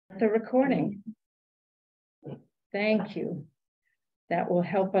the recording. Thank you. That will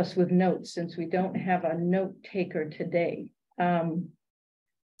help us with notes since we don't have a note taker today.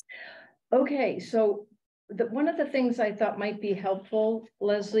 Okay, so one of the things I thought might be helpful,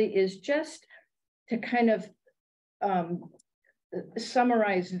 Leslie, is just to kind of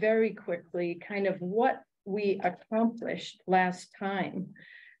summarize very quickly kind of what we accomplished last time,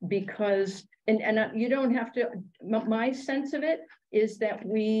 because and you don't have to. My sense of it is that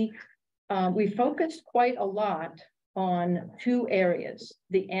we focused quite a lot on two areas: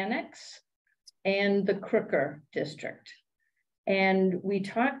 the annex and the Crooker district. And we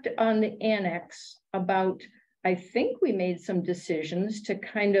talked on the annex about, I think we made some decisions to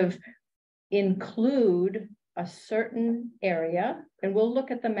kind of include a certain area, and we'll look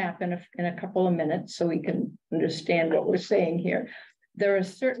at the map in a couple of minutes so we can understand what we're saying here. There are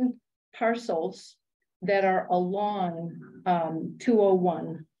certain parcels that are along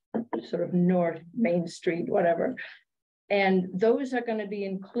 201, sort of North Main Street, whatever. And those are going to be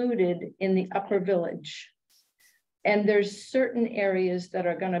included in the upper village. And there's certain areas that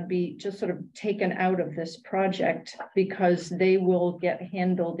are going to be just sort of taken out of this project because they will get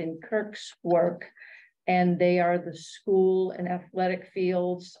handled in Kirk's work. And they are the school and athletic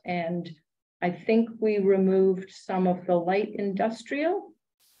fields. And I think we removed some of the light industrial.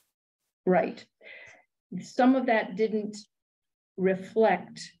 Right. Some of that didn't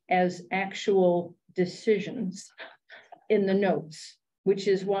reflect as actual decisions in the notes, which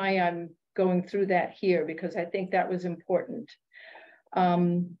is why I'm going through that here, because I think that was important.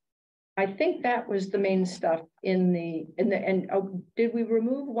 I think that was the main stuff did we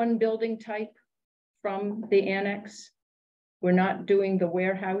remove one building type from the annex? We're not doing the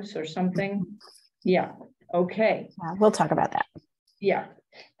warehouse or something? Yeah, okay. We'll talk about that. Yeah,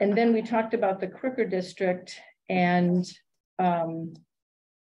 and then we talked about the Crooker district, and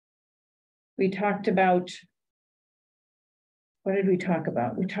we talked about, what did we talk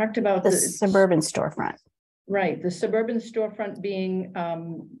about? We talked about the suburban storefront. Right, the suburban storefront being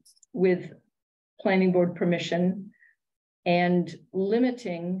with planning board permission and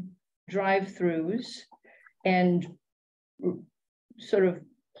limiting drive-throughs and sort of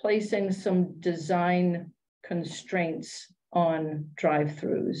placing some design constraints on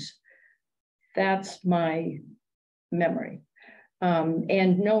drive-throughs. That's my memory.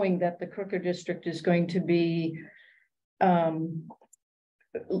 And knowing that the Crooker district is going to be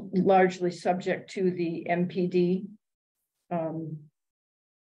largely subject to the MPD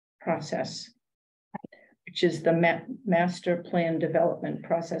process, which is the master plan development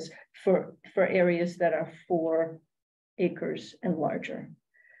process for areas that are 4 acres and larger.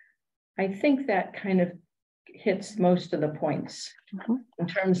 I think that kind of hits most of the points in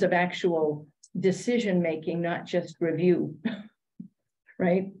terms of actual decision making, not just review.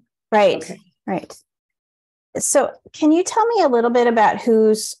 Right? Right, okay. Right. So can you tell me a little bit about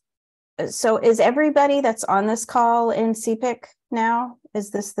so is everybody that's on this call in CPIC now? Is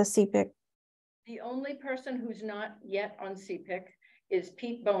this the CPIC? The only person who's not yet on CPIC is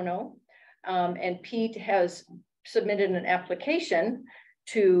Pete Bono. And Pete has submitted an application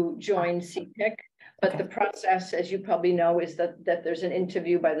to join CPIC, but the process, as you probably know, is that there's an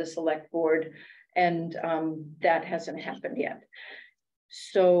interview by the select board, and that hasn't happened yet.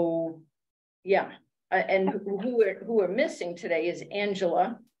 So, yeah. And who we're missing today is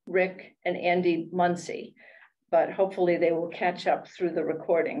Angela, Rick, and Andy Muncie, but hopefully they will catch up through the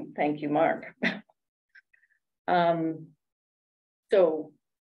recording. Thank you, Mark. So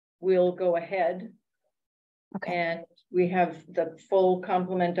we'll go ahead. Okay. And we have the full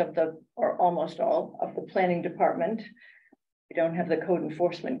complement of or almost all of the planning department. We don't have the code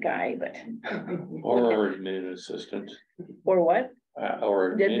enforcement guy, but or our admin assistant. Or what?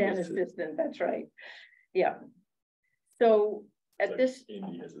 Our admin assistant. That's right. Yeah. So at this,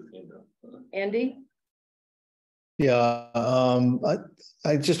 Andy. Yeah,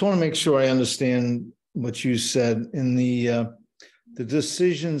 I just want to make sure I understand what you said in the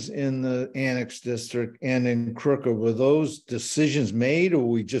decisions in the annex district and in Crooker. Were those decisions made, or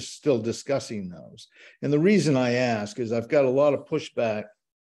were we just still discussing those? And the reason I ask is I've got a lot of pushback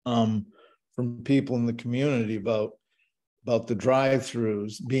from people in the community about the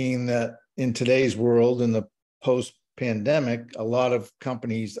drive-throughs, being that in today's world, in the post-pandemic, a lot of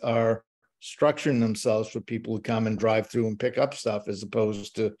companies are structuring themselves for people to come and drive through and pick up stuff, as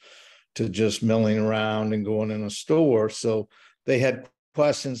opposed to just milling around and going in a store. So they had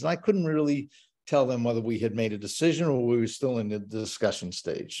questions, and I couldn't really tell them whether we had made a decision or we were still in the discussion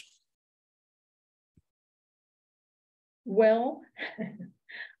stage. Well,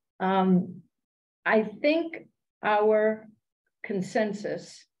 I think our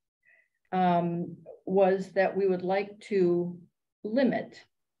consensus was that we would like to limit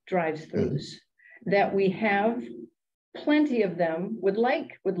drive-throughs, that we have plenty of them, would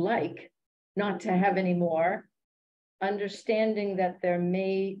like not to have any more, understanding that there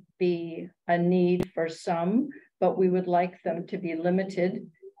may be a need for some, but we would like them to be limited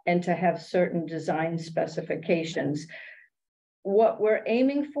and to have certain design specifications. What we're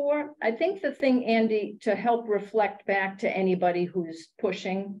aiming for, I think the thing, Andy, to help reflect back to anybody who's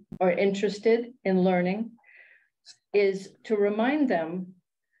pushing or interested in learning, is to remind them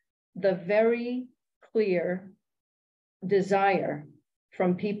the very clear desire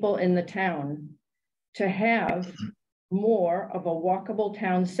from people in the town to have more of a walkable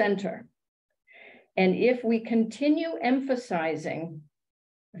town center. And if we continue emphasizing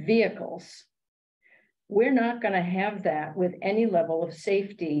vehicles, we're not going to have that with any level of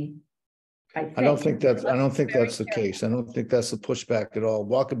safety. I don't think that's the case. I don't think that's the pushback at all.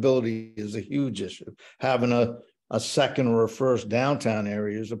 Walkability is a huge issue. Having a second or a first downtown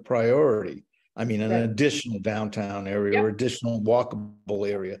area is a priority. I mean, an additional downtown area or additional walkable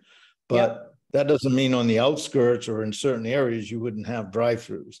area. But that doesn't mean on the outskirts or in certain areas you wouldn't have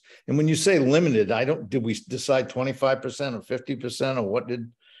drive-throughs. And when you say limited, did we decide 25% or 50% or what did?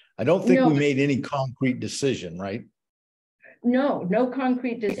 I don't think we made any concrete decision, right? No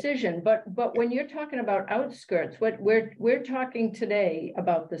concrete decision. But when you're talking about outskirts, what we're talking today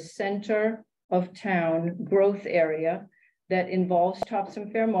about the center of town growth area that involves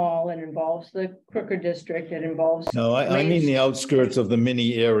Topsham Fair Mall and involves the Crooker District. It involves. No, I mean the outskirts of the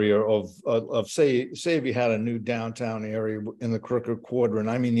mini area of say if you had a new downtown area in the Crooker quadrant.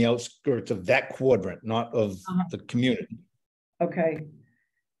 I mean the outskirts of that quadrant, not of the community. Okay.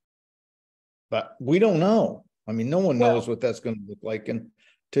 But we don't know. I mean, no one knows what that's going to look like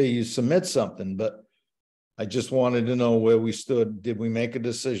until you submit something. But I just wanted to know where we stood. Did we make a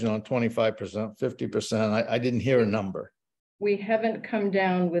decision on 25%, 50%? I didn't hear a number. We haven't come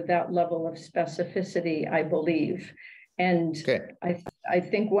down with that level of specificity, I believe. And I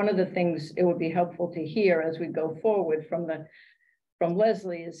think one of the things it would be helpful to hear as we go forward from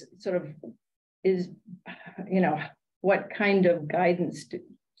Leslie is what kind of guidance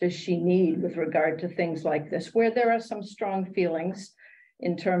does she need with regard to things like this, where there are some strong feelings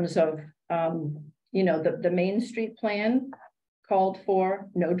in terms of, the Main Street plan called for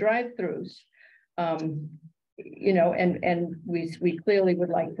no drive-throughs, and we clearly would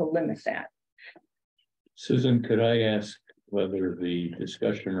like to limit that. Susan, could I ask whether the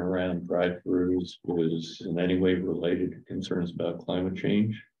discussion around drive-throughs was in any way related to concerns about climate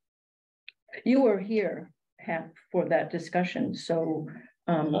change? You were here, for that discussion, so.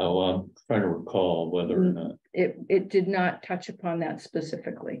 I'm trying to recall whether or not. It did not touch upon that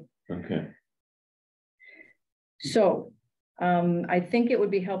specifically. Okay. So I think it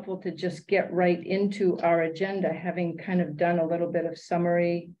would be helpful to just get right into our agenda, having kind of done a little bit of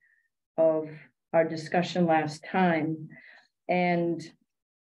summary of our discussion last time. And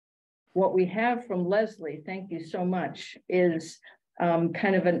what we have from Leslie, thank you so much, is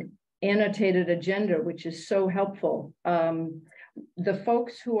kind of an annotated agenda, which is so helpful. The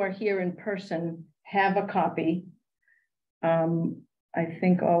folks who are here in person have a copy. I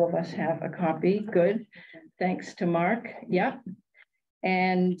think all of us have a copy. Good. Thanks to Mark. Yeah.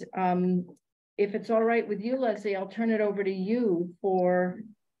 And if it's all right with you, Leslie, I'll turn it over to you for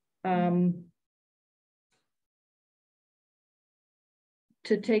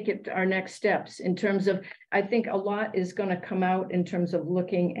to take it to our next steps in terms of, I think a lot is going to come out in terms of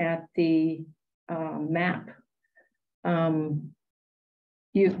looking at the map.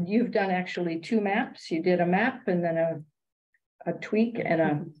 You've done actually two maps. You did a map and then a tweak and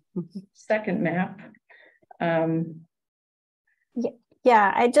a second map.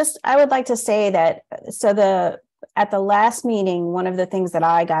 Yeah, I would like to say that, at the last meeting, one of the things that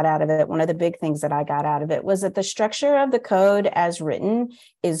I got out of it, one of the big things that I got out of it was that the structure of the code as written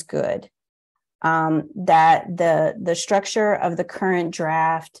is good. That the structure of the current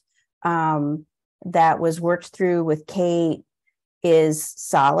draft that was worked through with Kate is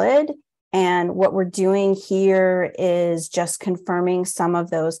solid. And what we're doing here is just confirming some of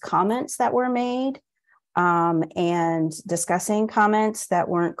those comments that were made and discussing comments that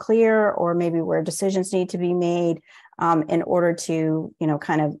weren't clear or maybe where decisions need to be made in order to,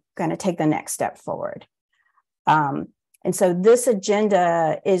 kind of take the next step forward. And so this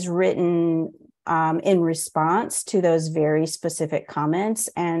agenda is written in response to those very specific comments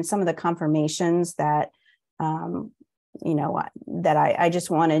and some of the confirmations that that I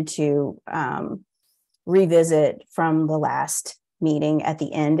just wanted to revisit from the last meeting at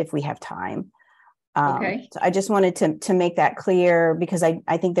the end if we have time. Okay. So I just wanted to make that clear, because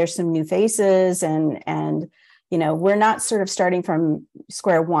I think there's some new faces, and you know, we're not sort of starting from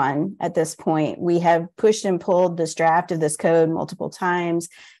square one at this point. We have pushed and pulled this draft of this code multiple times.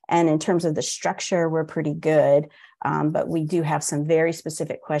 And in terms of the structure, we're pretty good. But we do have some very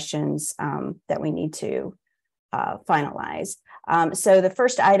specific questions that we need to finalize. So the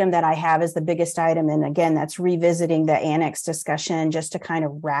first item that I have is the biggest item. And again, that's revisiting the annex discussion just to kind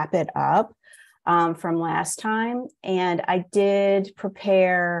of wrap it up from last time. And I did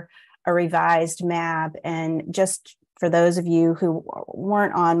prepare a revised map. And just for those of you who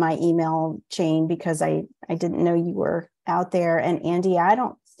weren't on my email chain, because I didn't know you were out there, and Andy, I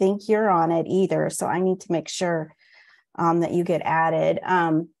don't think you're on it either. So I need to make sure that you get added.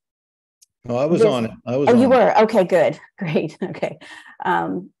 No, I was on it. I was Oh, on you it. were? Okay, good. Great. Okay.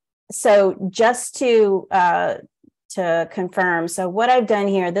 So just to confirm, so what I've done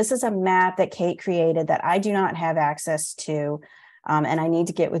here, this is a map that Kate created that I do not have access to. And I need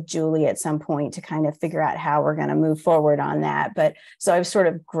to get with Julie at some point to kind of figure out how we're going to move forward on that. But so I've sort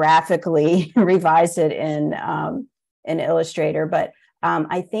of graphically revised it in Illustrator, but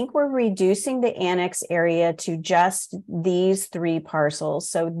I think we're reducing the annex area to just these 3 parcels.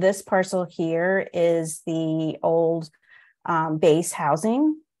 So this parcel here is the old base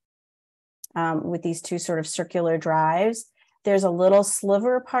housing with these 2 sort of circular drives. There's a little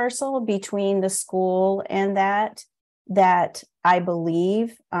sliver parcel between the school and that I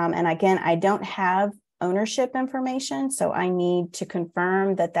believe, and again, I don't have ownership information, so I need to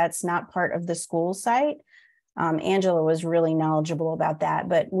confirm that that's not part of the school site. Angela was really knowledgeable about that,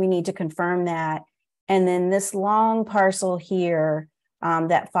 but we need to confirm that. And then this long parcel here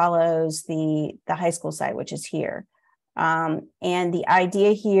that follows the high school site, which is here. And the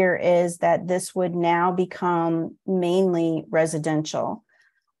idea here is that this would now become mainly residential.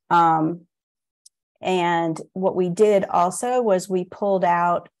 And what we did also was we pulled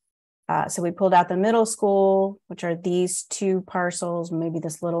out, so we pulled out the middle school, which are these 2 parcels, maybe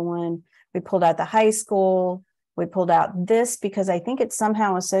this little one. We pulled out the high school. We pulled out this because I think it's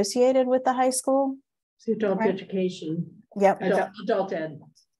somehow associated with the high school. It's adult education. Yep. Adult ed.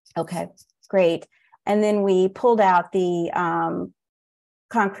 Okay, great. And then we pulled out the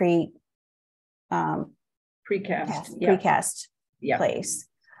concrete precast place.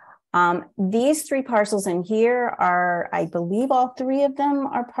 These 3 parcels in here are, I believe all 3 of them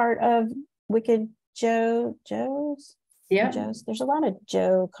are part of Wicked Joe's. Yeah. Joe's. There's a lot of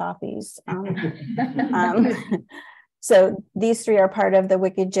Joe coffees. So these 3 are part of the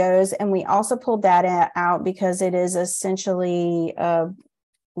Wicked Joe's. And we also pulled that out because it is essentially a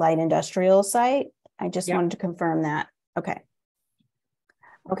light industrial site. I just wanted to confirm that. Okay.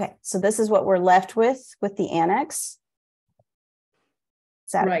 Okay. So this is what we're left with the annex.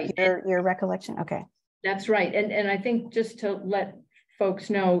 Is that right? Your recollection? Okay. That's right. And I think just to let folks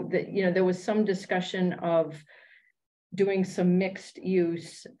know that, you know, there was some discussion of doing some mixed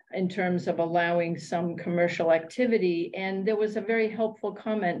use in terms of allowing some commercial activity. And there was a very helpful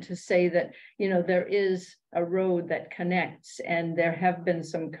comment to say that, you know, there is a road that connects, and there have been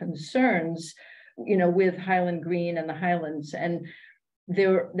some concerns, you know, with Highland Green and the Highlands. And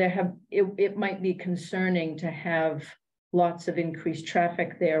it might be concerning to have lots of increased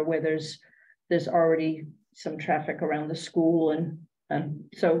traffic there where there's already some traffic around the school, and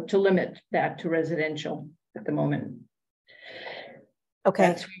so to limit that to residential at the moment. Okay.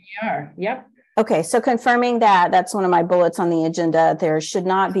 That's where we are. Yep. Okay, so confirming that's one of my bullets on the agenda. There should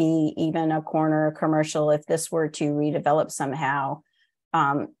not be even a corner commercial if this were to redevelop somehow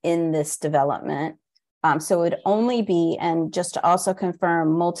in this development. So it would only be, and just to also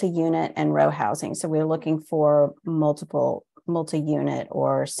confirm, multi-unit and row housing. So we're looking for multiple multi-unit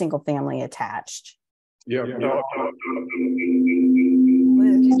or single family attached. Yeah. Did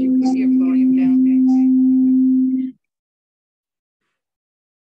you put your volume down?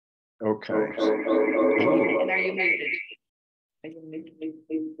 Okay. And are you muted?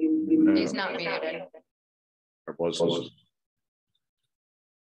 No. He's not muted. It was.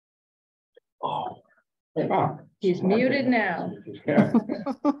 He's muted now. Yeah.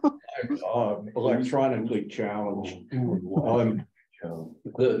 I'm electronically challenged.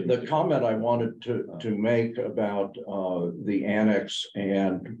 The comment I wanted to make about the annex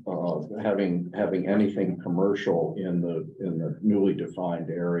and having anything commercial in the newly defined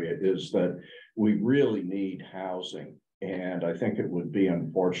area is that we really need housing, and I think it would be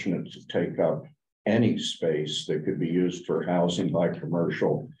unfortunate to take up any space that could be used for housing by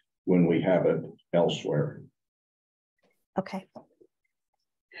commercial when we have it elsewhere. Okay.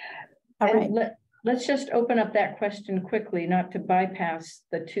 All right. let's just open up that question quickly, not to bypass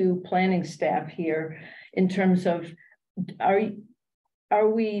the two planning staff here in terms of, are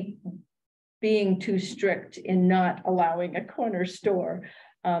we being too strict in not allowing a corner store?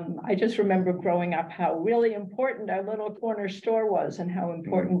 I just remember growing up how really important our little corner store was and how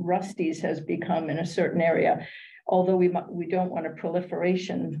important Rusty's has become in a certain area. Although we don't want a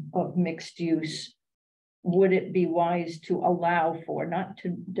proliferation of mixed use, would it be wise to allow for, not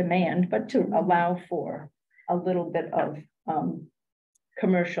to demand, but to allow for a little bit of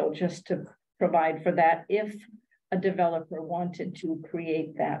commercial just to provide for that if a developer wanted to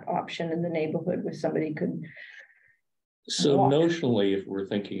create that option in the neighborhood where somebody could. So walk. notionally, if we're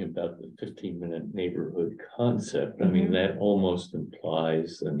thinking about the 15-minute neighborhood concept, I mean, that almost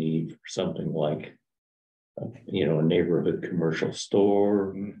implies the need for something like, you know, a neighborhood commercial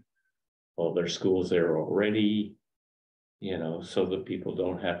store. Well, there's schools there already, you know, so that people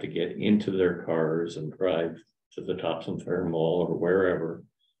don't have to get into their cars and drive to the Topsham Fair Mall or wherever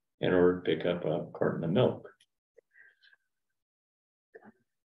in order to pick up a carton of milk.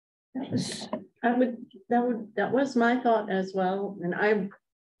 That was my thought as well. And I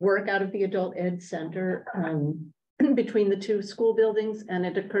work out of the adult ed center between the two school buildings. And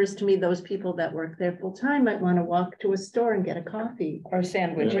it occurs to me those people that work there full time might want to walk to a store and get a coffee Or a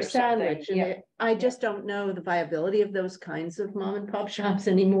sandwich. or Or sandwich. something. And I just don't know the viability of those kinds of mom and pop shops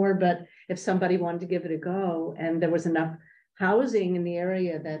anymore. But if somebody wanted to give it a go and there was enough housing in the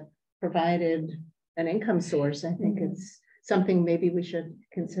area that provided an income source, I think it's something maybe we should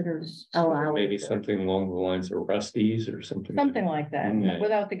consider allowing. Maybe something along the lines of Rusty's or something. Something like that, Yeah.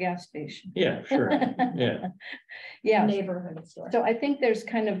 without the gas station. Yeah, sure. Yeah. Yeah. Neighborhood store. So I think there's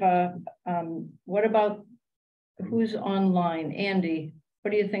kind of a, what about who's online? Andy,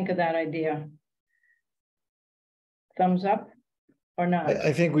 what do you think of that idea? Thumbs up or not?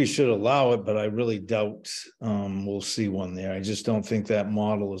 I think we should allow it, but I really doubt we'll see one there. I just don't think that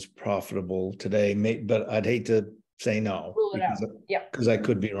model is profitable today. But I'd hate to say no. Rule it out. Yep. Because I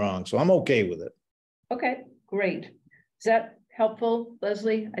could be wrong. So I'm okay with it. Okay, great. Is that helpful,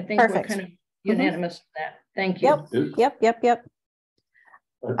 Leslie? I think we're Perfect. kind of unanimous on that. Thank you. Yep.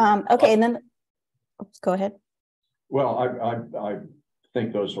 Okay, and then go ahead. Well, I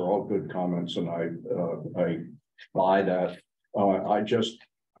think those are all good comments, and I buy that. I just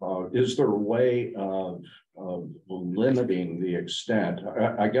is there a way of limiting the extent?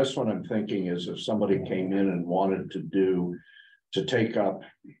 I guess what I'm thinking is if somebody came in and wanted to take up,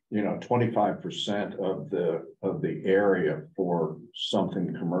 you know, 25% of the area for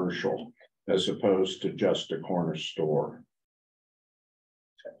something commercial as opposed to just a corner store.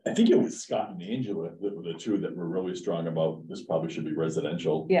 I think it was Scott and Angela that were the two that were really strong about this probably should be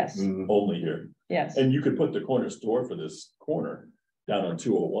residential Yes, only here. yes. And you could put the corner store for this corner down on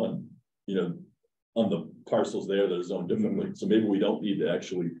 201, you know, on the parcels there that are zoned differently. So maybe we don't need to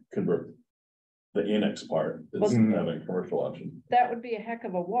actually convert the annex part that's having a commercial option. That would be a heck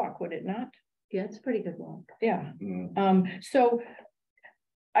of a walk, would it not? Yeah, it's a pretty good walk. Yeah. So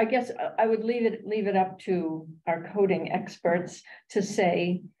I guess I would leave it up to our coding experts to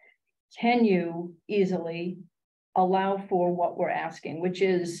say, can you easily allow for what we're asking, which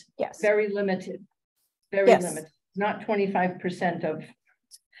is Yes. very limited, Yes. limited, not 25% of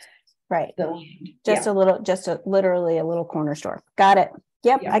Right. the land. Just Yeah. a little, literally a little corner store. Got it.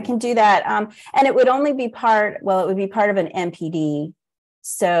 Yep, Yeah. I can do that. And it would only be it would be part of an MPD.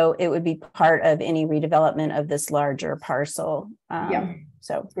 So it would be part of any redevelopment of this larger parcel. Yeah.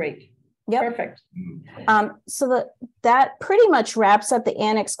 So Great. Yep. Perfect. so that pretty much wraps up the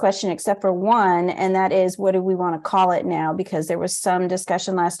annex question, except for one, and that is, what do we want to call it now? Because there was some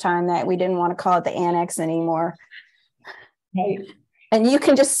discussion last time that we didn't want to call it the annex anymore. Right. And you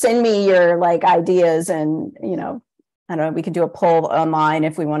can just send me your ideas, and I don't know, we can do a poll online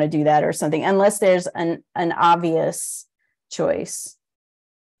if we want to do that or something, unless there's an obvious choice.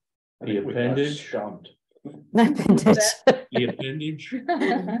 The appendage. The appendage.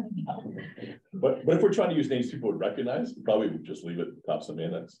 But if we're trying to use names people would recognize, probably would just leave it Topsham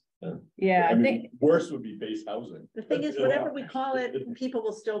Annex. Yeah, I think worse would be base housing. The thing is, whatever we call it, people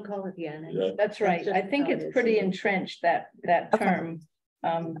will still call it the annex. Yeah. that's right. I think it's pretty entrenched, that Okay. term,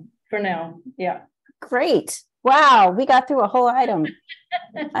 for now. Yeah. Great. Wow, we got through a whole item.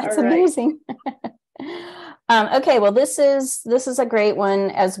 That's All right. amazing. Okay, well, this is a great one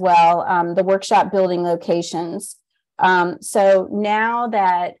as well. The workshop building locations. So now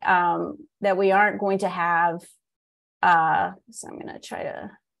that that we aren't going to have, so I'm going to try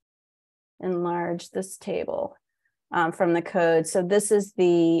to enlarge this table from the code. So this is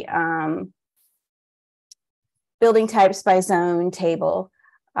the building types by zone table.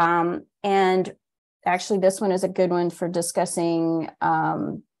 And actually, this one is a good one for discussing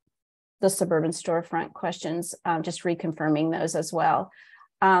the suburban storefront questions, just reconfirming those as well.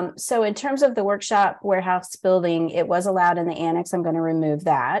 So in terms of the workshop warehouse building, it was allowed in the annex. I'm going to remove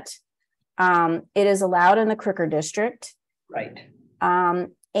that. It is allowed in the Crooker district. Right.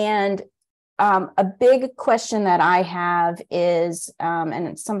 And a big question that I have is,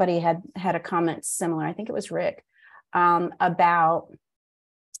 and somebody had a comment similar, I think it was Rick, about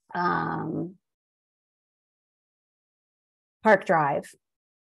Park Drive.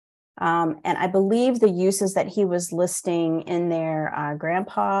 And I believe the uses that he was listing in there,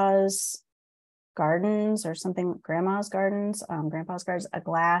 Grandpa's Gardens or something, Grandpa's Gardens, a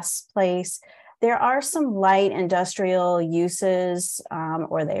glass place. There are some light industrial uses,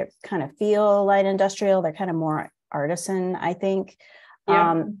 or they kind of feel light industrial. They're kind of more artisan, I think,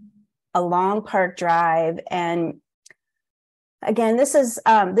 along Park Drive. And again, this is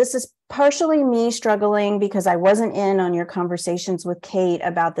partially me struggling because I wasn't in on your conversations with Kate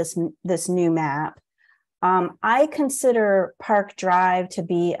about this new map. I consider Park Drive to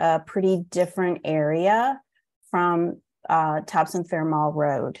be a pretty different area from Topsham Fair Mall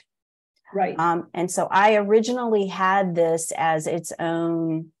Road. Right. And so I originally had this as its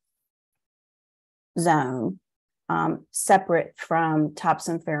own zone, separate from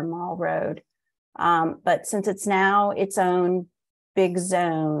Topsham Fair Mall Road. But since it's now its own big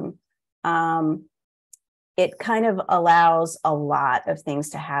zone, it kind of allows a lot of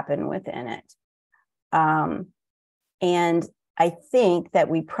things to happen within it. And I think that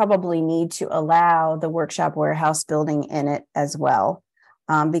we probably need to allow the workshop warehouse building in it as well,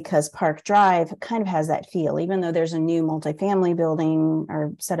 because Park Drive kind of has that feel, even though there's a new multifamily building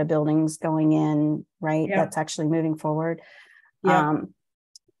or set of buildings going in, right? Yeah. That's actually moving forward. Yeah.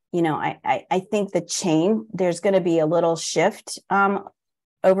 You know, I think there's going to be a little shift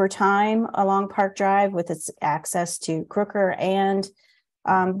over time along Park Drive with its access to Crooker and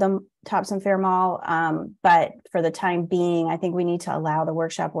the Topsham Fair Mall. But for the time being, I think we need to allow the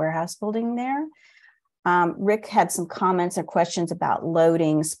workshop warehouse building there. Rick had some comments or questions about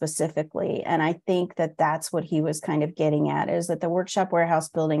loading specifically. And I think that that's what he was kind of getting at, is that the workshop warehouse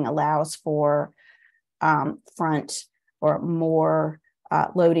building allows for front or more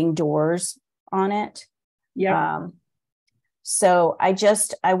loading doors on it. Yeah. So I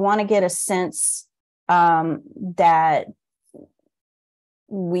want to get a sense that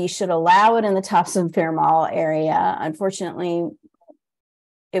we should allow it in the Topsham Fair Mall area. Unfortunately,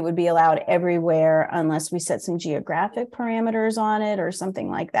 it would be allowed everywhere unless we set some geographic parameters on it or something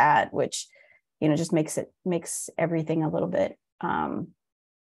like that, which, you know, just makes everything a little bit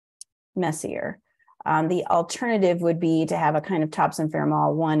messier. The alternative would be to have a kind of Topsham Fair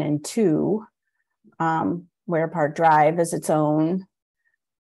Mall 1 and 2, where Park Drive is its own.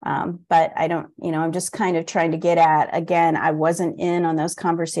 But I don't, you know, I'm just kind of trying to get at, again, I wasn't in on those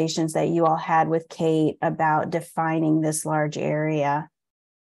conversations that you all had with Kate about defining this large area.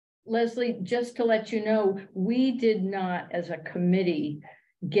 Leslie, just to let you know, we did not, as a committee,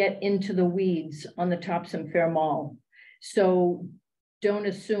 get into the weeds on the Topsham Fair Mall. So don't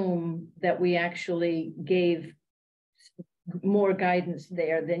assume that we actually gave more guidance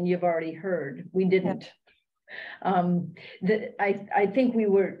there than you've already heard. We didn't. I think we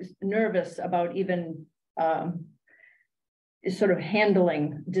were nervous about even sort of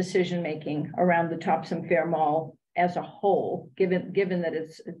handling decision-making around the Topsham Fair Mall as a whole, given that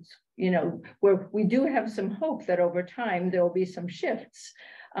it's you know, where we do have some hope that over time there will be some shifts.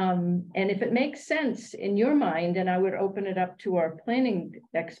 And if it makes sense in your mind, and I would open it up to our planning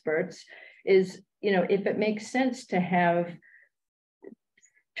experts, is, you know, if it makes sense to have,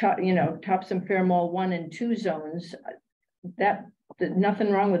 you know, Topsham Fair Mall 1 and 2 zones,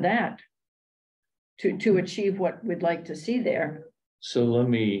 nothing wrong with that to achieve what we'd like to see there. So let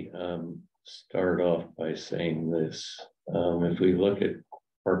me start off by saying this. If we look at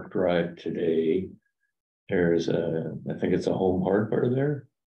Park Drive today, there's I think it's a Home Hardware there.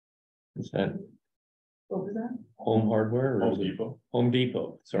 Is that? What was that? Home Hardware? Or Home Depot. Home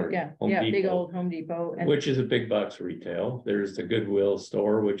Depot, sorry. Yeah, Home Depot, big old Home Depot. And which is a big box retail. There's the Goodwill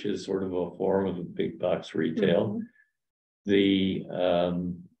store, which is sort of a form of a big box retail. The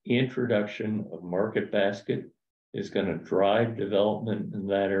introduction of Market Basket is going to drive development in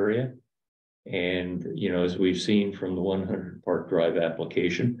that area. And, you know, as we've seen from the 100 Park Drive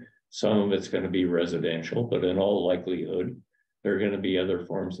application, some of it's going to be residential, but in all likelihood, there are going to be other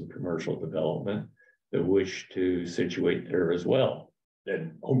forms of commercial development that wish to situate there as well.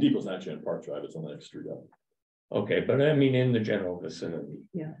 And Home Depot's not actually on Park Drive, it's on the next street up. Okay, but I mean, in the general vicinity.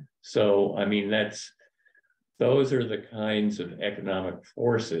 Yeah. So, I mean, that's those are the kinds of economic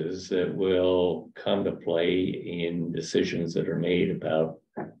forces that will come to play in decisions that are made about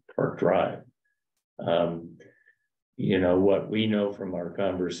Park Drive. You know, what we know from our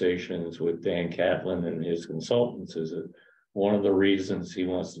conversations with Dan Catlin and his consultants is that one of the reasons he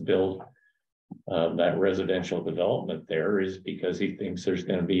wants to build that residential development there is because he thinks there's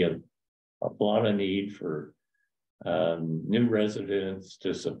going to be a lot of need for new residents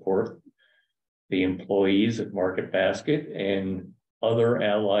to support the employees at Market Basket and other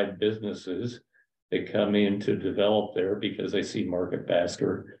allied businesses that come in to develop there because they see Market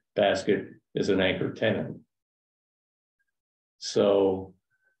Basket as an anchor tenant. So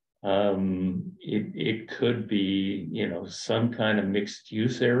it could be, you know, some kind of mixed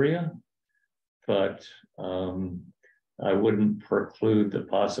use area, but I wouldn't preclude the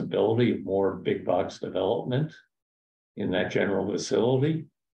possibility of more big box development in that general vicinity,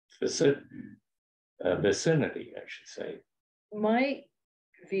 I should say. My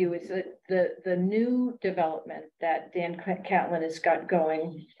view is that the new development that Dan Catlin has got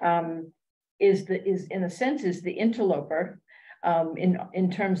going is in a sense is the interloper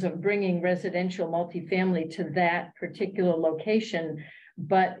in terms of bringing residential multifamily to that particular location,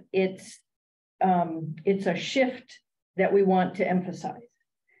 but it's a shift that we want to emphasize.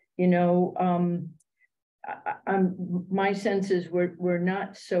 You know, my sense is we're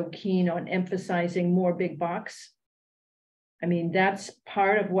not so keen on emphasizing more big box. I mean, that's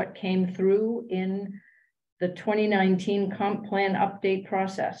part of what came through in the 2019 comp plan update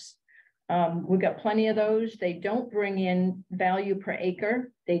process. We've got plenty of those. They don't bring in value per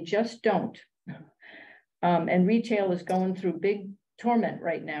acre. They just don't. And retail is going through big torment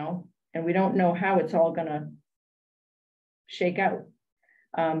right now, and we don't know how it's all gonna shake out.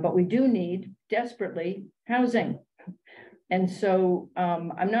 But we do need desperately housing. And so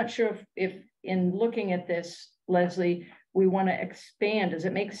I'm not sure if in looking at this, Leslie, we want to expand. Does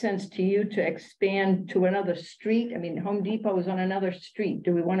it make sense to you to expand to another street? I mean, Home Depot is on another street.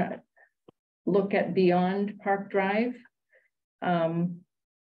 Do we want to look at beyond Park Drive? I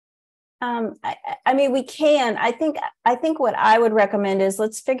mean, we can. I think what I would recommend is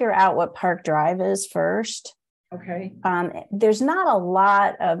let's figure out what Park Drive is first. Okay. There's not a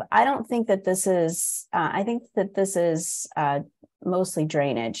lot of, I don't think that this is, I think that this is mostly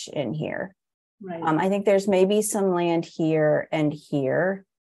drainage in here. Right. I think there's maybe some land here and here,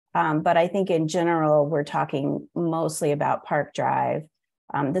 but I think in general, we're talking mostly about Park Drive.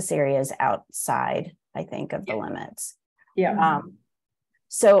 This area is outside, I think, of the limits. Yeah.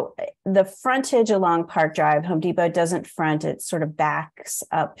 So the frontage along Park Drive, Home Depot doesn't front, it sort of backs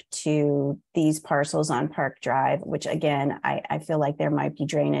up to these parcels on Park Drive, which again, I feel like there might be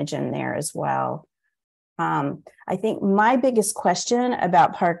drainage in there as well. I think my biggest question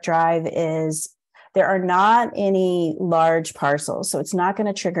about Park Drive is there are not any large parcels, so it's not going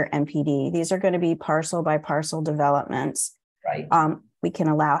to trigger MPD. These are going to be parcel by parcel developments. Right. We can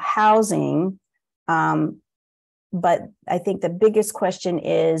allow housing, but I think the biggest question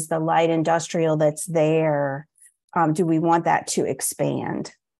is the light industrial that's there. Do we want that to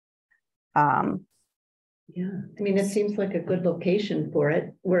expand? Yeah, I mean, it seems like a good location for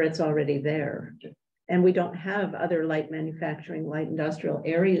it where it's already there. And we don't have other light manufacturing, light industrial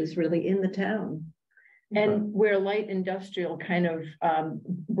areas really in the town. And where light industrial kind of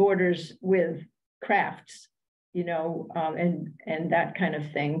borders with crafts, you know, and that kind of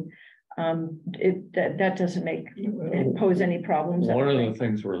thing. That doesn't pose any problems. One of the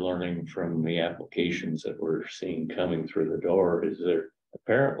things we're learning from the applications that we're seeing coming through the door is there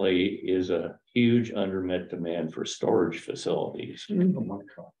apparently is a huge unmet demand for storage facilities. Oh my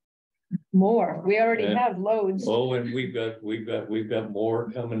God. More. We already have loads. Oh, and we've got more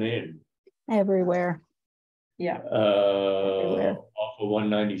coming in. Everywhere. Yeah. Off of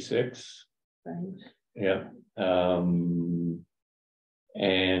 196. Right. Yeah.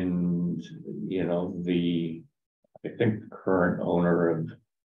 And you know, I think the current owner of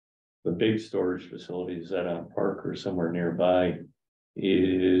the big storage facilities that on Park or somewhere nearby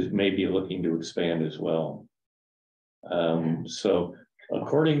is maybe looking to expand as well. So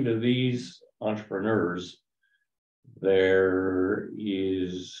according to these entrepreneurs, there's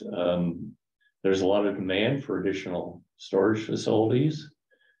a lot of demand for additional storage facilities,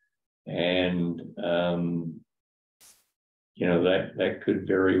 and you know, that could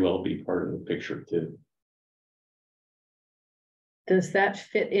very well be part of the picture too. Does that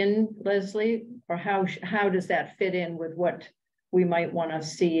fit in, Leslie, or how does that fit in with what we might want to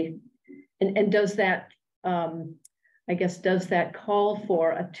see? And does that, I guess, does that call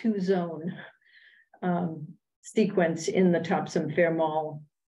for a 2-zone sequence in the Topsham Fair Mall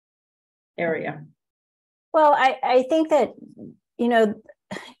area? Well, I think that, you know,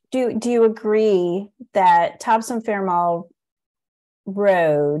 do you agree that Topsham Fair Mall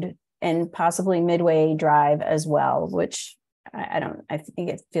Road and possibly Midway Drive as well, which I think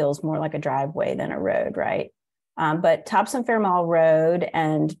it feels more like a driveway than a road, right? But Topsham Fair Mall Road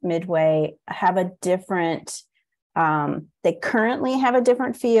and Midway have a different, they currently have a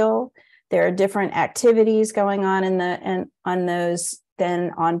different feel. There are different activities going on on those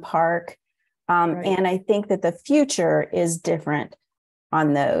than on Park. Right. And I think that the future is different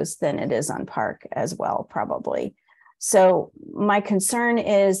on those than it is on Park as well, probably. So my concern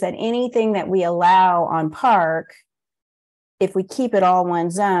is that anything that we allow on Park, if we keep it all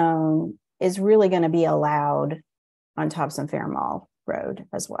one zone, is really going to be allowed on Topsham Fair Mall Road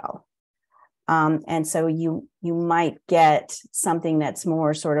as well. And so you might get something that's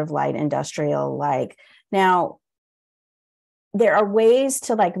more sort of light industrial like. Now, there are ways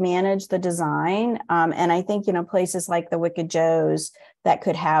to like manage the design. And I think, you know, places like the Wicked Joe's that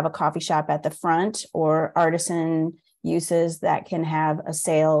could have a coffee shop at the front, or artisan uses that can have a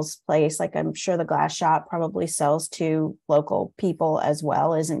sales place. Like I'm sure the glass shop probably sells to local people as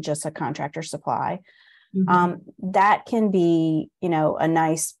well, isn't just a contractor supply. That can be, you know, a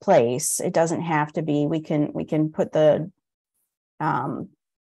nice place. It doesn't have to be, we can put the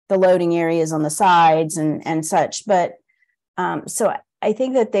loading areas on the sides and such, but so I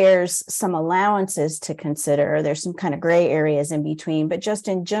think that there's some allowances to consider. There's some kind of gray areas in between, but just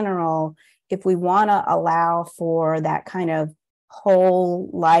in general, if we want to allow for that kind of whole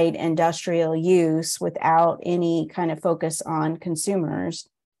light industrial use without any kind of focus on consumers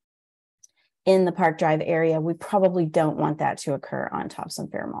in the Park Drive area, we probably don't want that to occur on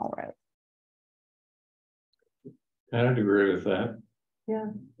Topsham Fair Mall Road. I'd agree with that. Yeah,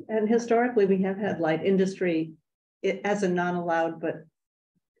 and historically we have had light industry as a non-allowed but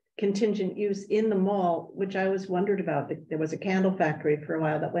contingent use in the mall, which I always wondered about. There was a candle factory for a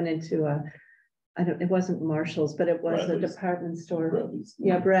while that went into it wasn't Marshall's, but it was Bradley's. a department store. Bradley's.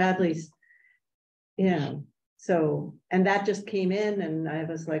 Yeah, Bradley's. Yeah. So, and that just came in and I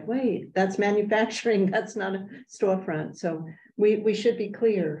was like, wait, that's manufacturing. That's not a storefront. So we should be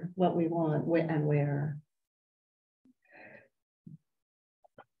clear what we want and where.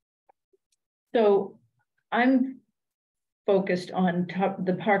 So I'm focused on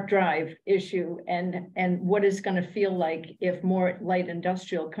the Park Drive issue and what is going to feel like if more light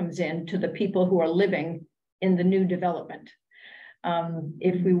industrial comes in to the people who are living in the new development.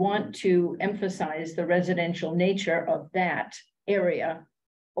 If we want to emphasize the residential nature of that area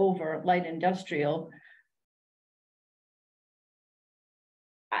over light industrial,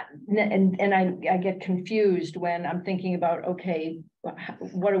 and I get confused when I'm thinking about, okay,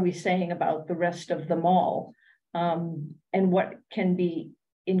 what are we saying about the rest of the mall? And what can be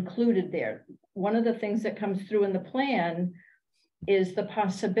included there. One of the things that comes through in the plan is the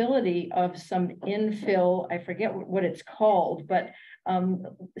possibility of some infill, I forget what it's called, but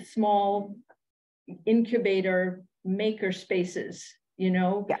small incubator maker spaces, you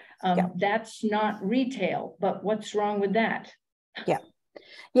know, that's not retail, but what's wrong with that?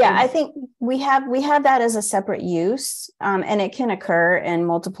 Yeah, I think we have that as a separate use, and it can occur in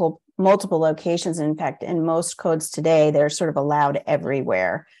multiple locations. In fact, in most codes today, they're sort of allowed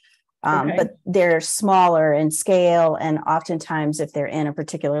everywhere, but they're smaller in scale. And oftentimes, if they're in a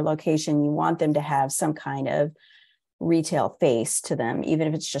particular location, you want them to have some kind of retail face to them, even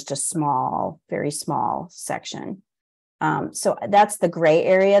if it's just a small, very small section. So that's the gray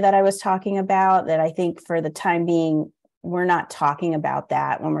area that I was talking about, that I think for the time being, we're not talking about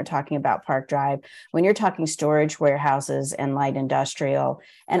that when we're talking about Park Drive. When you're talking storage warehouses and light industrial,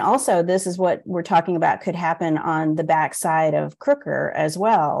 and also this is what we're talking about could happen on the backside of Crooker as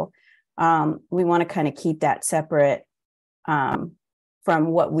well. We want to kind of keep that separate from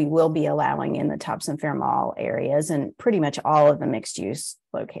what we will be allowing in the Topsham Fair Mall areas and pretty much all of the mixed use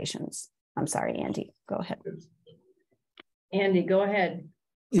locations. I'm sorry, Andy, go ahead. Andy, go ahead.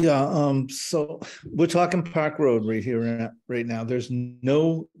 Yeah, so we're talking Park Road right here, right now. There's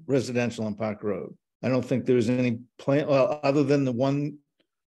no residential on Park Road. I don't think there's any plan, well, other than the one,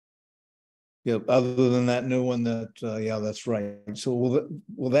 other than that new one that, yeah, that's right. So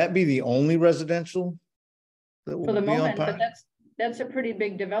will that be the only residential that will For the be on moment, Park? but that's a pretty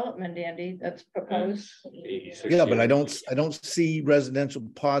big development, Andy, that's proposed. Yeah, but I don't see residential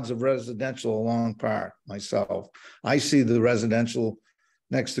pods of residential along Park myself. I see the residential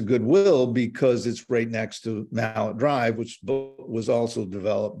next to Goodwill because it's right next to Mallet Drive, which was also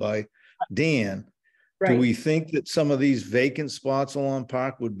developed by Dan. Right. Do we think that some of these vacant spots along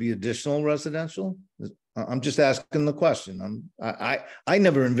Park would be additional residential? I'm just asking the question. I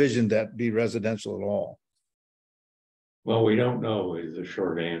never envisioned that be residential at all. Well, we don't know is the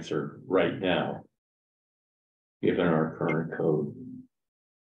short answer right now, given our current code.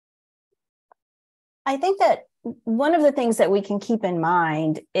 I think that one of the things that we can keep in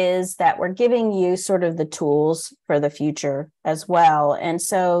mind is that we're giving you sort of the tools for the future as well. And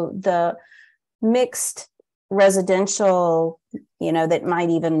so the mixed residential, that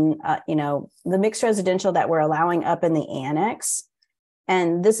might even, the mixed residential that we're allowing up in the annex.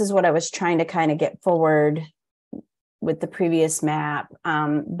 And this is what I was trying to kind of get forward with the previous map.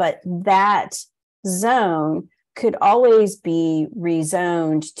 But that zone could always be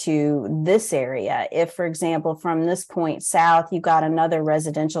rezoned to this area. If, for example, from this point south, you got another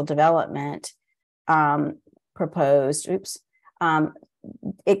residential development proposed,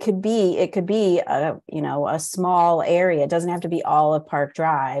 it could be a small area. It doesn't have to be all of Park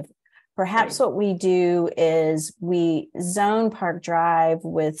Drive. Perhaps what we do is we zone Park Drive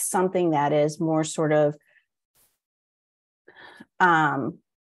with something that is more sort of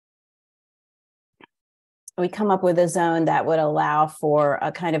we come up with a zone that would allow for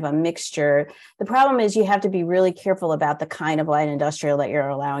a kind of a mixture. The problem is you have to be really careful about the kind of light industrial that you're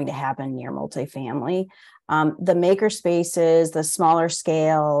allowing to happen near multifamily. The maker spaces, the smaller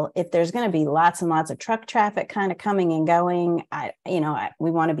scale, if there's going to be lots and lots of truck traffic kind of coming and going,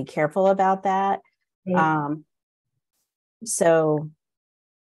 we want to be careful about that. So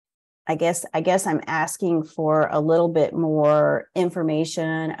I guess I'm asking for a little bit more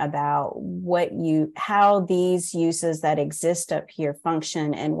information about how these uses that exist up here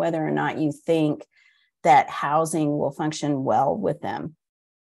function and whether or not you think that housing will function well with them.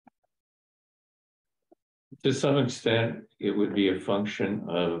 To some extent, it would be a function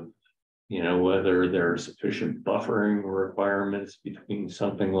of, whether there are sufficient buffering requirements between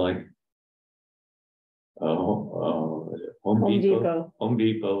something like Home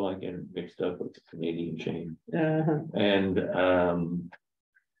Depot, I get mixed up with the Canadian chain. And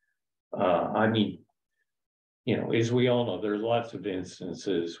as we all know, there's lots of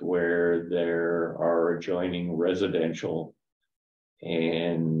instances where there are adjoining residential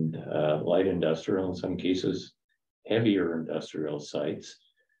and light industrial, in some cases, heavier industrial sites.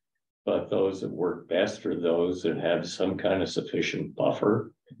 But those that work best are those that have some kind of sufficient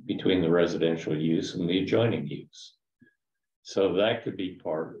buffer between the residential use and the adjoining use. So that could be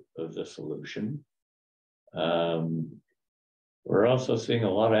part of the solution. We're also seeing a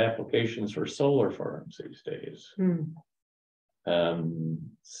lot of applications for solar farms these days.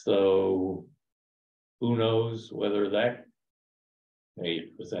 So who knows whether that may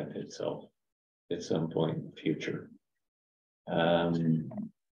present itself at some point in the future.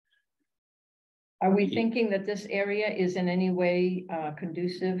 Are we thinking that this area is in any way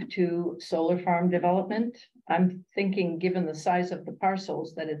conducive to solar farm development? I'm thinking, given the size of the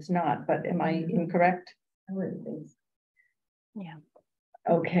parcels, that it's not, but am I incorrect? I wouldn't think so. Yeah.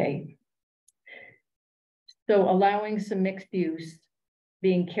 Okay. So allowing some mixed use,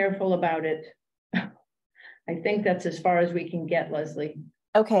 being careful about it. I think that's as far as we can get, Leslie.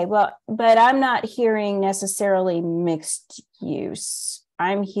 Okay, well, but I'm not hearing necessarily mixed use.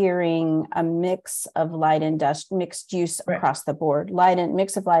 I'm hearing a mix of mixed use across the board,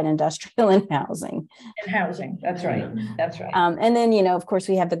 mix of light industrial and housing. And housing, that's right, that's right. And then, of course,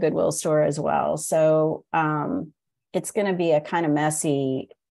 we have the Goodwill store as well. So it's going to be a kind of messy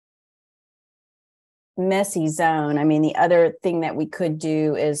zone. I mean, the other thing that we could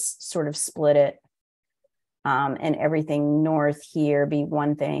do is sort of split it and everything north here be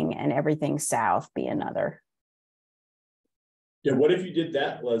one thing and everything south be another. Yeah, what if you did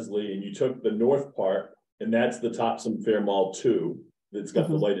that, Leslie, and you took the north part, and that's the Topsham Fair Mall 2, that's got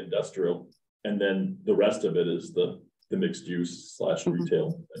the light industrial, and then the rest of it is the mixed use /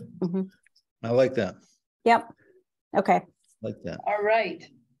 retail. I like that. Yep. Okay. Like that. All right.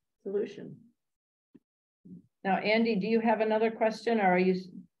 Solution. Now, Andy, do you have another question, or are you,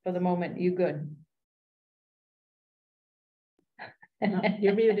 for the moment, you good? No,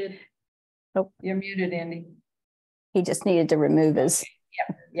 you're muted. Oh, you're muted, Andy. He just needed to remove his.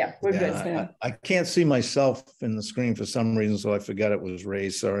 Yeah, we're good. I can't see myself in the screen for some reason, so I forgot it was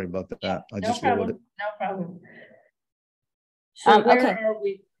raised. Sorry about that. I just problem. lowered it. No problem. So where okay. are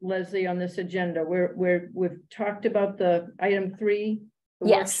we, Leslie, on this agenda? We've talked about the item 3, the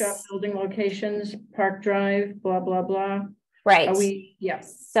workshop, building locations, Park Drive, blah blah blah. Right. Are we?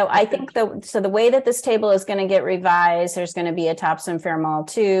 Yes. So I think the way that this table is going to get revised, there's going to be a Topsham Fair Mall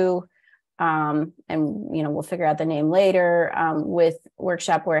 2. And we'll figure out the name later, with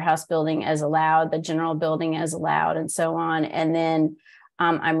workshop warehouse building as allowed, the general building as allowed, and so on. And then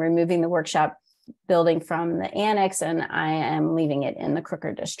I'm removing the workshop building from the annex, and I am leaving it in the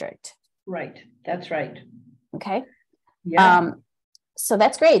Crooker district. Right, that's right. Okay. Yeah. So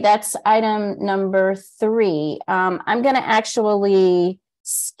that's great. That's item number 3. I'm going to actually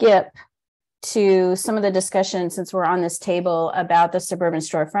skip to some of the discussion since we're on this table about the suburban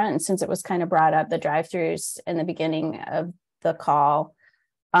storefront, and since it was kind of brought up, the drive-throughs in the beginning of the call.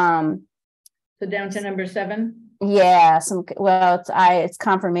 So down to number 7. Yeah, it's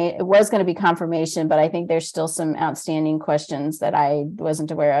confirmation. It was going to be confirmation, but I think there's still some outstanding questions that I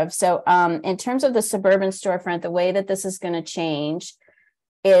wasn't aware of. So in terms of the suburban storefront, the way that this is going to change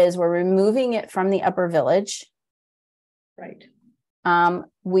is we're removing it from the upper village. Right.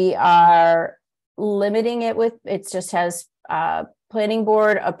 We are limiting it with, it just has planning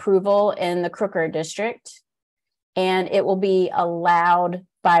board approval in the Crooker district, and it will be allowed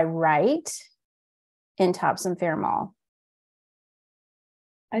by right in Topsham Fair Mall.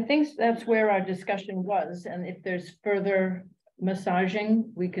 I think that's where our discussion was, and if there's further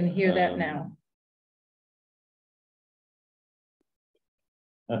massaging, we can hear that now.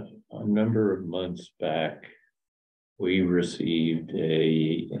 A number of months back, we received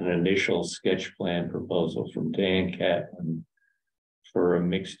an initial sketch plan proposal from Dan Catlin for a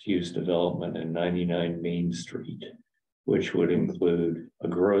mixed-use development in 99 Main Street, which would include a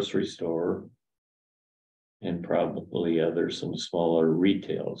grocery store and probably some smaller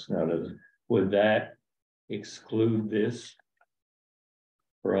retails. Now, would that exclude this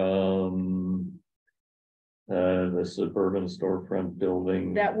from the suburban storefront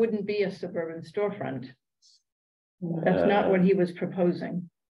building? That wouldn't be a suburban storefront. That's not what he was proposing.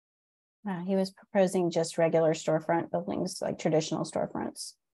 He was proposing just regular storefront buildings, like traditional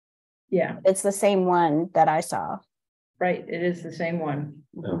storefronts. Yeah. It's the same one that I saw. Right, it is the same one.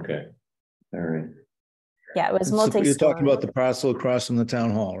 Okay, all right. Yeah, it was multi-story. You're talking about the parcel across from the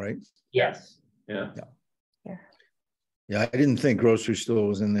town hall, right? Yes. Yeah. Yeah, I didn't think grocery store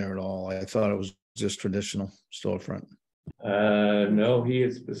was in there at all. I thought it was just traditional storefront. No, he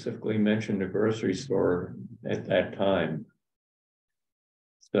had specifically mentioned a grocery store at that time.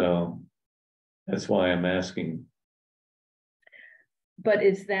 So that's why I'm asking. But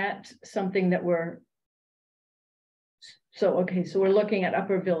is that something that so we're looking at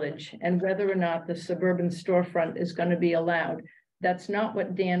Upper Village and whether or not the suburban storefront is going to be allowed. That's not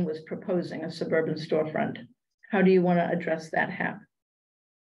what Dan was proposing, a suburban storefront. How do you want to address that, Hap?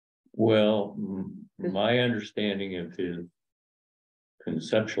 Well, my understanding of his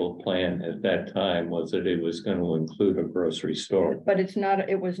conceptual plan at that time was that it was going to include a grocery store. But it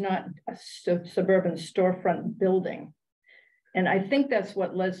was not a suburban storefront building. And I think that's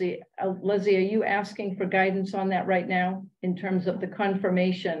what Leslie, are you asking for guidance on that right now in terms of the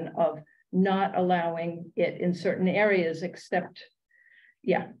confirmation of not allowing it in certain areas except,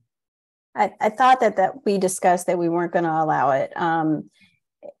 yeah. I thought that we discussed that we weren't going to allow it.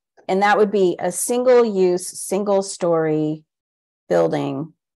 And that would be a single use, single story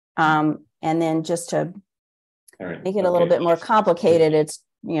building. And then just to make it a little bit more complicated, it's,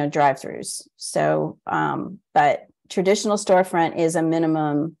 drive-throughs. So, but traditional storefront is a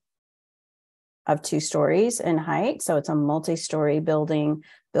minimum of 2 stories in height. So it's a multi-story building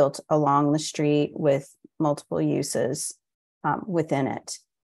built along the street with multiple uses within it.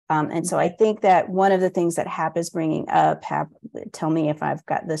 And so I think that one of the things that Hap is bringing up, tell me if I've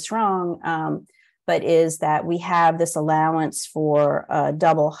got this wrong, but is that we have this allowance for a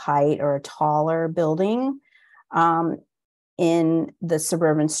double height or a taller building in the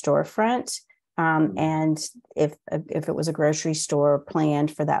suburban storefront. And if it was a grocery store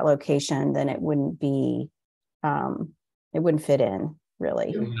planned for that location, then it wouldn't fit in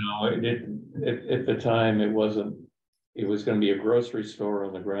really. No, at the time it wasn't. It was going to be a grocery store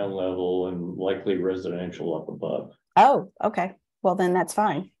on the ground level and likely residential up above. Oh, okay. Well, then that's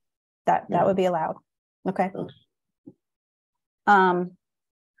fine. That would be allowed. Okay.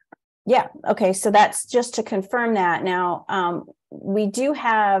 Yeah. Okay. So that's just to confirm that. Now, we do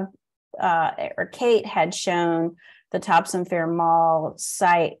have, or Kate had shown the Topsham Fair Mall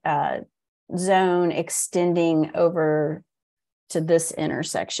site zone extending over to this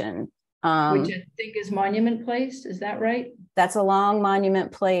intersection. Which I think is Monument Place, is that right? That's along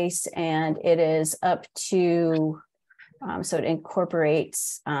Monument Place, and it is up to, so it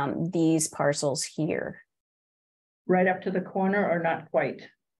incorporates these parcels here. Right up to the corner or not quite?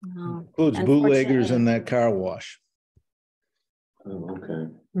 Includes bootleggers and that car wash. Oh,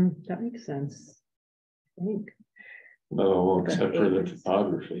 okay. That makes sense. I think. No, except for the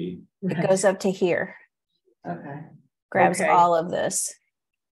topography. It goes up to here. Okay. Grabs all of this.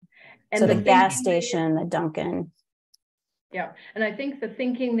 And so the gas station, the Dunkin'. Yeah, and I think the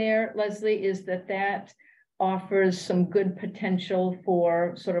thinking there, Leslie, is that offers some good potential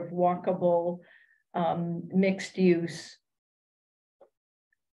for sort of walkable mixed use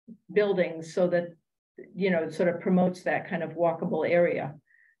buildings so that, it sort of promotes that kind of walkable area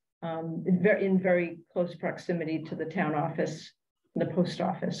in very close proximity to the town office, the post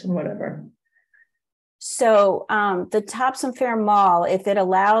office and whatever. So the Topsham Fair Mall, if it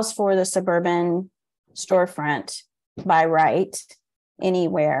allows for the suburban storefront by right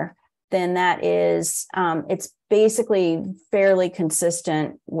anywhere, then that is, it's basically fairly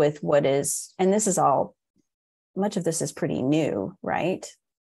consistent with what is, and this is all, much of this is pretty new, right?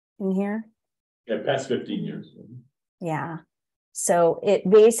 In here? Yeah, past 15 years. Yeah. So it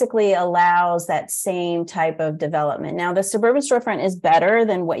basically allows that same type of development. Now, the suburban storefront is better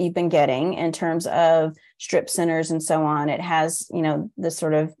than what you've been getting in terms of strip centers and so on. It has, this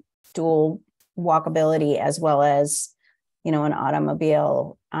sort of dual walkability as well as, an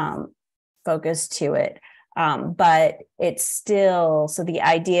automobile focus to it. But it's still, so the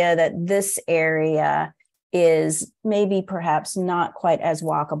idea that this area is maybe perhaps not quite as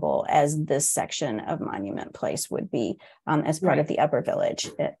walkable as this section of Monument Place would be as part of the Upper Village.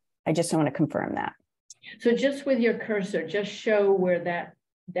 I just want to confirm that. So just with your cursor, just show where that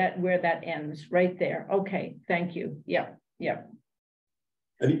ends right there. Okay, thank you. Yep.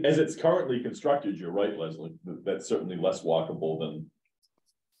 I think as it's currently constructed, you're right, Leslie. That's certainly less walkable than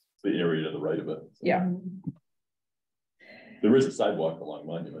the area to the right of it. Yeah. There is a sidewalk along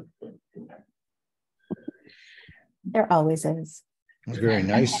Monument. But... There always is. A very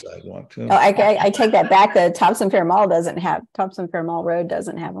nice sidewalk too. Oh, I take that back. The Topsham Fair Mall Road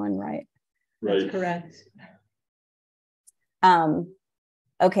doesn't have one, right? That's correct.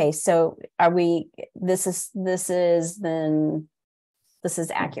 Okay, so are we? This is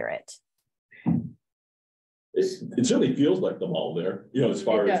accurate. It certainly feels like the mall there, as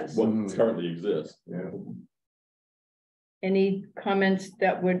far as what currently exists. Yeah. Any comments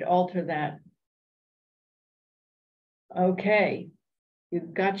that would alter that? Okay,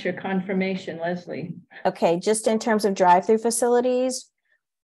 you've got your confirmation, Leslie. Okay, just in terms of drive-through facilities,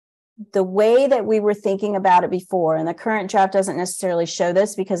 the way that we were thinking about it before, and the current draft doesn't necessarily show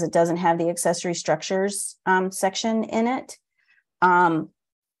this because it doesn't have the accessory structures section in it.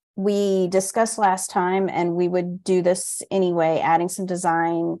 We discussed last time, and we would do this anyway, adding some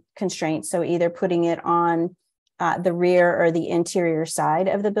design constraints. So either putting it on the rear or the interior side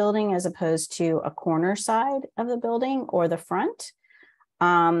of the building, as opposed to a corner side of the building or the front.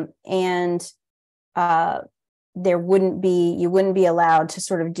 You wouldn't be allowed to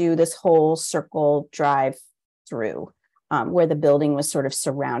sort of do this whole circle drive through where the building was sort of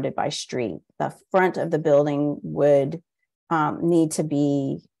surrounded by street. The front of the building would need to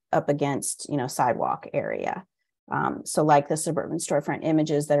be up against, sidewalk area. So like the suburban storefront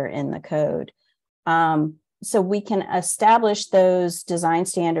images that are in the code. So we can establish those design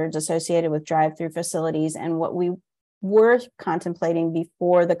standards associated with drive-through facilities. And what we were contemplating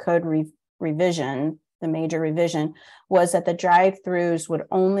before the code revision, the major revision, was that the drive-throughs would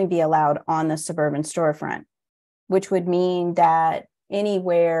only be allowed on the suburban storefront, which would mean that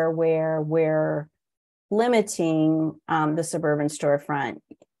anywhere where we're limiting the suburban storefront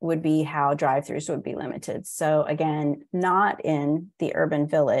would be how drive-throughs would be limited. So again, not in the urban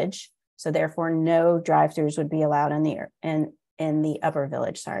village. So therefore, no drive-throughs would be allowed in the upper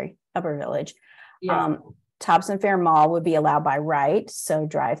village. Yeah. Topsham Fair Mall would be allowed by right. So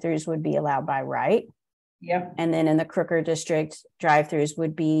drive-throughs would be allowed by right. Yep. And then in the Crooker district, drive-throughs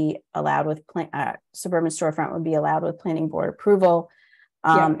would be allowed with suburban storefront would be allowed with planning board approval.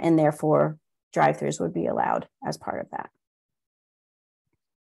 And therefore drive-throughs would be allowed as part of that.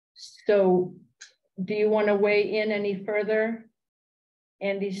 So do you want to weigh in any further,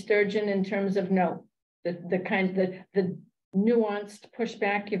 Andy Sturgeon, in terms of the nuanced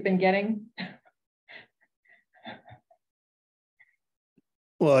pushback you've been getting?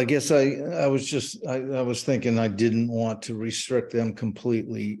 Well, I guess I was thinking I didn't want to restrict them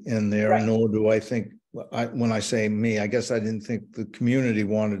completely in there, right. Nor do I think, when I say me, I guess I didn't think the community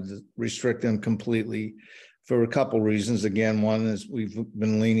wanted to restrict them completely for a couple reasons. Again, one is we've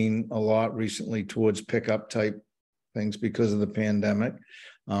been leaning a lot recently towards pickup type things because of the pandemic.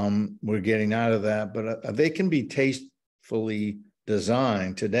 We're getting out of that, but they can be tastefully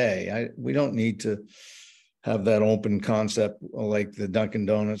designed today. We don't need to have that open concept like the Dunkin'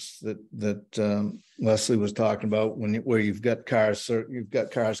 Donuts that Leslie was talking about, where you've got cars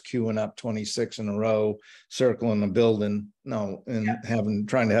queuing up 26 in a row, circling the building. No, and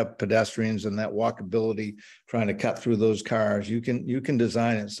trying to have pedestrians and that walkability, trying to cut through those cars. You can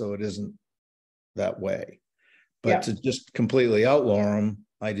design it so it isn't that way. But to just completely outlaw them,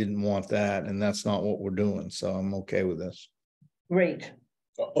 I didn't want that, and that's not what we're doing. So I'm okay with this. Great.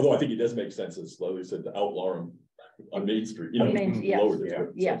 Although I think it does make sense, as Leslie said, to outlaw them on Main Street, you know, Yes, lower this way.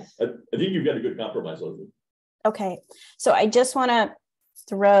 yes. So I think you've got a good compromise, Leslie. Okay, so I just want to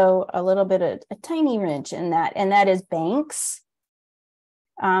throw a little bit of a tiny wrench in that, and that is banks.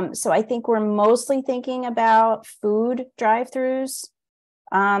 So I think we're mostly thinking about food drive-throughs,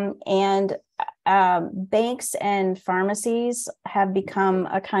 and banks and pharmacies have become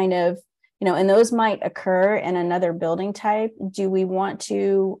a kind of, you know, and those might occur in another building type. Do we want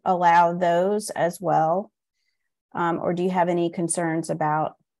to allow those as well? Or do you have any concerns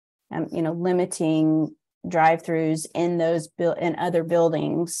about, you know, limiting drive-throughs in those in other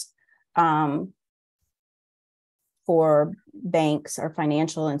buildings for banks or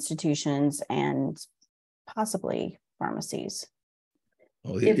financial institutions and possibly pharmacies?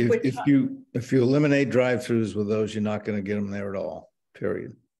 Well, If if you eliminate drive-throughs with those, you're not going to get them there at all,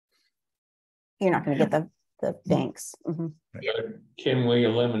 period. You're not going to get the banks. Mhm. Can we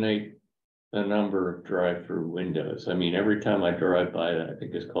eliminate the number of drive-through windows? I mean, every time I drive by that, I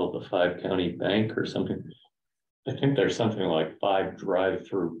think it's called the 5-County Bank or something. I think there's something like 5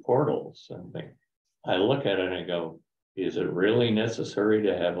 drive-through portals. I look at it and I go, is it really necessary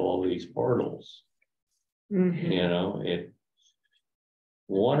to have all these portals? Mhm. You know,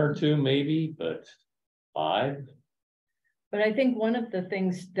 1 or 2 maybe, but 5. But I think one of the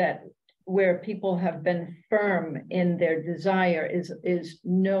things that where people have been firm in their desire is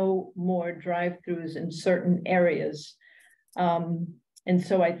no more drive-throughs in certain areas. And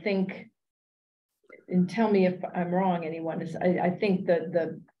so I think, and tell me if I'm wrong, anyone, is I think that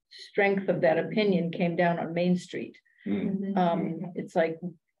the strength of that opinion came down on Main Street. It's like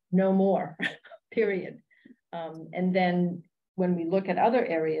no more, period. And then when we look at other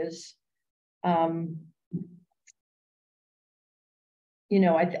areas, you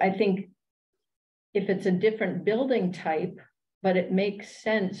know, I think if it's a different building type, but it makes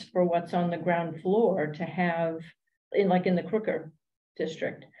sense for what's on the ground floor to have, in the Crooker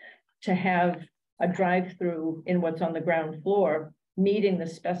district, to have a drive-through in what's on the ground floor, meeting the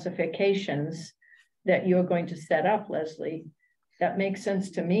specifications that you're going to set up, Leslie, that makes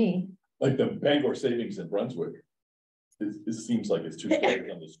sense to me. Like the Bangor Savings in Brunswick, it seems like it's 2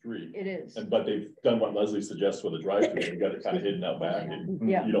 stories on the street. It is. But they've done what Leslie suggests with a drive-through. They've got it kind of hidden out back, and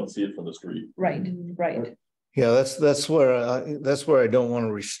Yeah. you don't see it from the street. Right, right. Yeah, that's where I don't want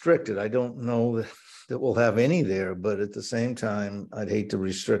to restrict it. I don't know that we'll have any there, but at the same time, I'd hate to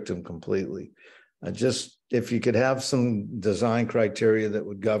restrict them completely. If you could have some design criteria that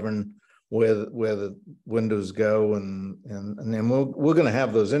would govern where the windows go, and then we're going to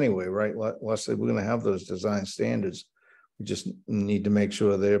have those anyway, right, Leslie? We're going to have those design standards. We just need to make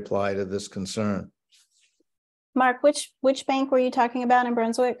sure they apply to this concern. Mark, which bank were you talking about in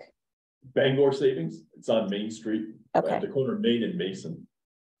Brunswick? Bangor Savings, it's on Main Street, Okay. at the corner of Main and Mason.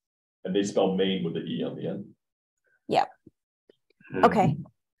 And they spell Maine with the E on the end. Yeah. Okay.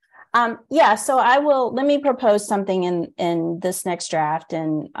 Yeah, so let me propose something in this next draft,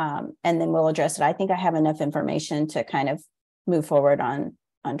 and then we'll address it. I think I have enough information to kind of move forward on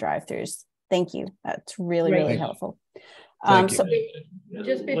drive-throughs. Thank you. That's really, really helpful. Thank you. So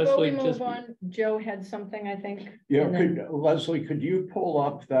just before we Leslie, move on, Joe had something, I think. Yeah, Leslie, could you pull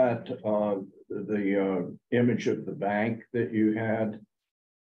up that the image of the bank that you had?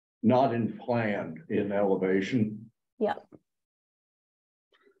 Not in plan, in elevation. Yeah.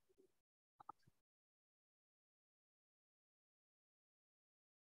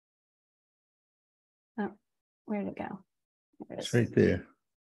 Oh, where'd it go? There it It's is. right there.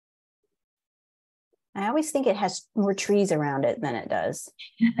 I always think it has more trees around it than it does.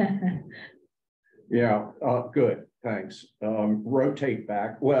 Yeah, good, thanks. Rotate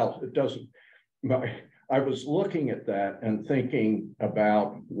back. Well, it doesn't. I was looking at that and thinking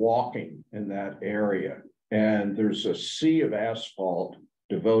about walking in that area, and there's a sea of asphalt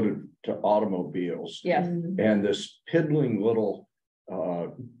devoted to automobiles. Yes. And this piddling little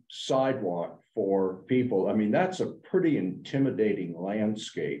sidewalk for people. I mean, that's a pretty intimidating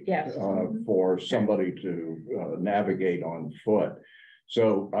landscape. Yes. For somebody to navigate on foot.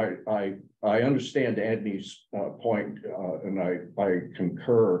 So I understand Edney's point, and I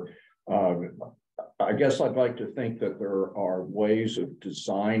concur. I guess I'd like to think that there are ways of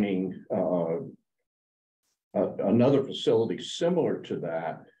designing another facility similar to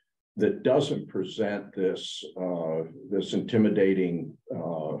that doesn't present this this intimidating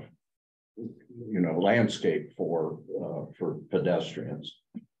landscape for pedestrians.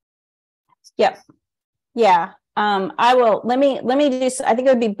 Yep. Yeah. I will, let me do, I think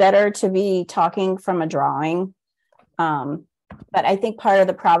it would be better to be talking from a drawing. But I think part of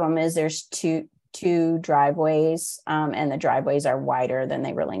the problem is there's two driveways, and the driveways are wider than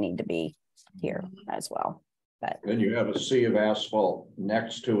they really need to be here as well. But then you have a sea of asphalt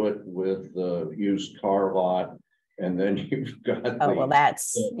next to it with the used car lot. And then you've got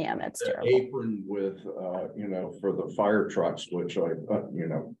that's the terrible. apron with, you know, for the fire trucks, which I, you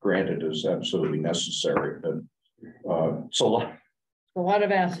know, granted is absolutely necessary, but it's a lot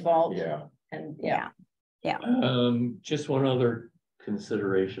of asphalt. Yeah. And yeah. Just one other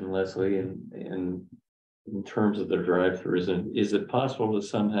consideration, Leslie, in terms of the drive-throughs, and is it possible to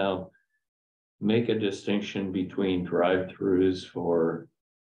somehow make a distinction between drive-throughs for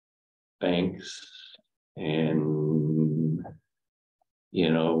banks and,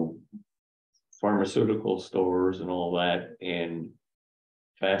 you know, pharmaceutical stores and all that, and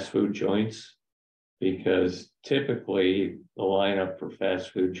fast food joints? Because typically the lineup for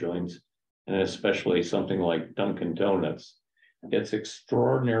fast food joints, and especially something like Dunkin' Donuts, gets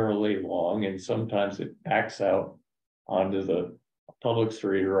extraordinarily long, and sometimes it backs out onto the public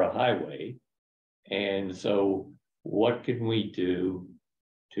street or a highway. And so what can we do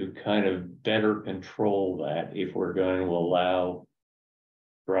to kind of better control that if we're going to allow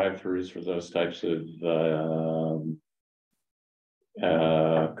drive-throughs for those types of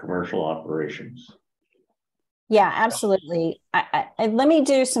commercial operations? Yeah, absolutely. I let me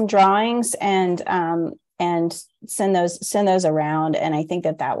do some drawings and send those around, and I think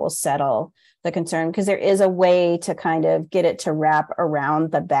that will settle the concern, because there is a way to kind of get it to wrap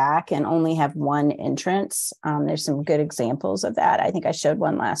around the back and only have one entrance. There's some good examples of that. I think I showed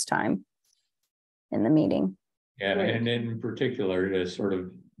one last time in the meeting. Yeah, and in particular to sort of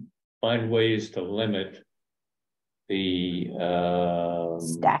find ways to limit the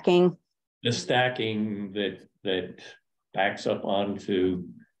stacking that backs up onto,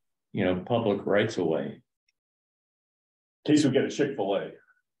 you know, public rights of way. In case we get a Chick-fil-A.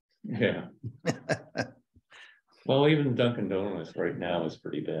 Yeah. Well, even Dunkin' Donuts right now is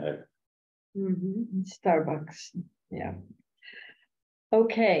pretty bad. Starbucks. Yeah.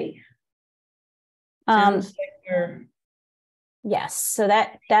 Okay. Yes. So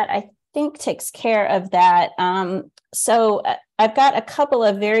that I think takes care of that. So I've got a couple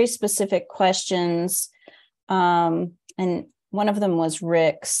of very specific questions, and one of them was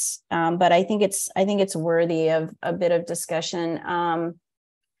Rick's, but I think it's worthy of a bit of discussion.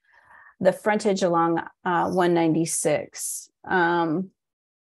 The frontage along 196.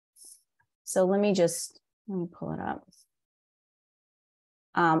 So let me pull it up.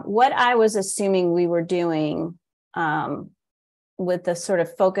 What I was assuming we were doing with the sort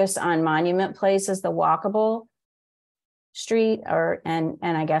of focus on Monument Place as the walkable street, and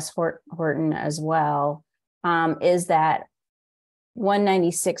I guess Horton as well, is that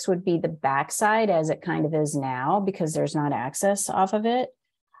 196 would be the backside as it kind of is now, because there's not access off of it.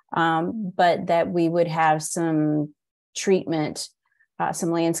 But that we would have some treatment, a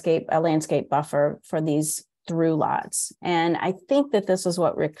landscape buffer for these through lots. And I think that this is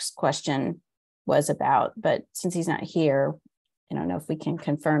what Rick's question was about, but since he's not here, I don't know if we can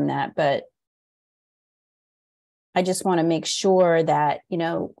confirm that, but I just want to make sure that, you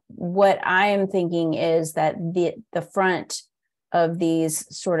know, what I am thinking is that the front of these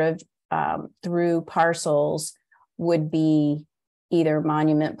sort of through parcels would be either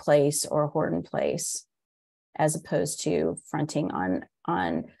Monument Place or Horton Place, as opposed to fronting on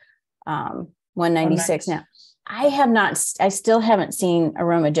 196. Now, I still haven't seen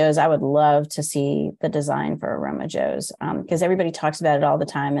Aroma Joe's. I would love to see the design for Aroma Joe's, because everybody talks about it all the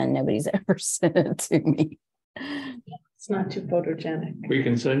time and nobody's ever sent it to me. It's not too photogenic. We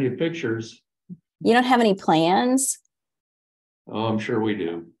can send you pictures. You don't have any plans? Oh, I'm sure we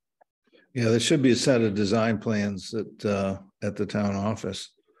do. Yeah, there should be a set of design plans at the town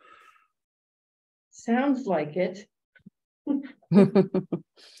office. Sounds like it.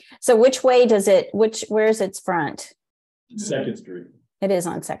 So which way does it, where's its front? 2nd Street. It is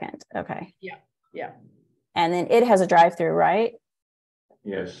on 2nd. Okay. Yeah. And then it has a drive-through, right?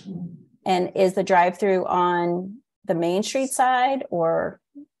 Yes. And is the drive-through on the Main Street side or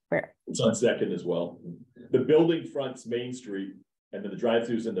where? It's on 2nd as well. The building fronts Main Street, and then the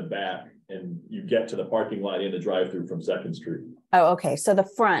drive-through's in the back, and you get to the parking lot in the drive-through from 2nd Street. Oh, okay. So the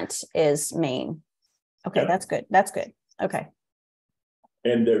front is Main. Okay, Yeah. That's good. Okay.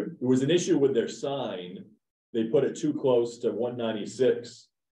 And there was an issue with their sign. They put it too close to 196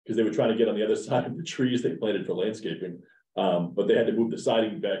 because they were trying to get on the other side of the trees they planted for landscaping. But they had to move the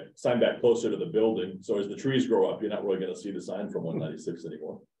sign back closer to the building. So as the trees grow up, you're not really going to see the sign from 196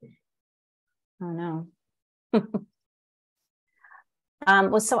 anymore. Oh no.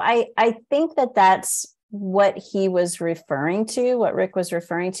 Well, so I think that's what he was referring to, what Rick was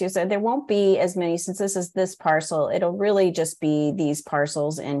referring to. So there won't be as many, since this is this parcel, it'll really just be these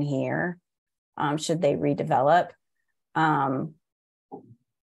parcels in here, should they redevelop. Because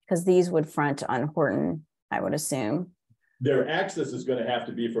these would front on Horton, I would assume. Their access is gonna have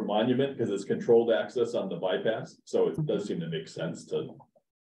to be for monument because it's controlled access on the bypass. So it does seem to make sense to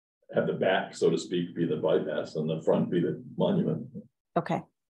have the back, so to speak, be the bypass and the front be the monument. Okay.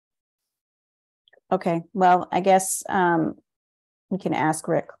 Okay, well, I guess we can ask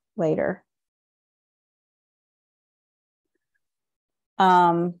Rick later.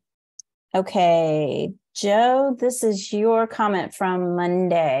 Okay, Joe, this is your comment from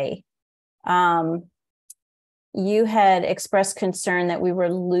Monday. You had expressed concern that we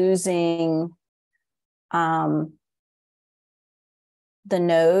were losing the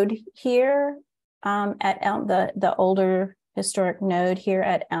node here at Elm, the older historic node here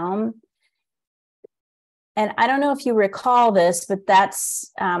at Elm. And I don't know if you recall this, but that's,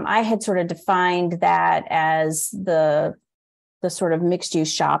 I had sort of defined that as the sort of mixed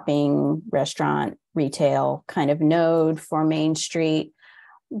use shopping, restaurant, retail kind of node for Main Street.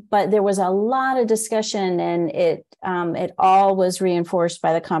 But there was a lot of discussion, and it all was reinforced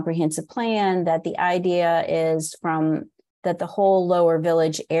by the comprehensive plan that the idea is that the whole lower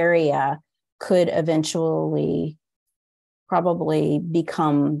village area could eventually probably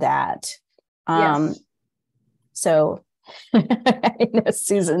become that. Yes. So I know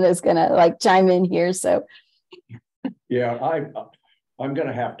Susan is gonna like chime in here. So yeah, I'm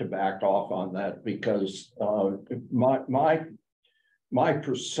gonna have to back off on that because my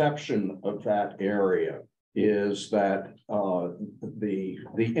perception of that area is that the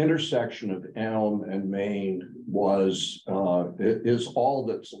intersection of Elm and Maine is all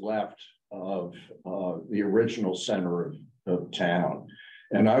that's left of the original center of town,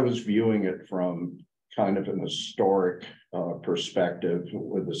 and I was viewing it from kind of an historic perspective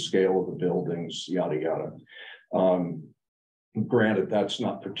with the scale of the buildings, yada yada. Granted, that's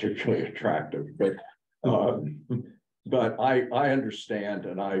not particularly attractive, but I understand,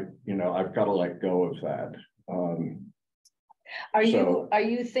 and I've got to let go of that. Are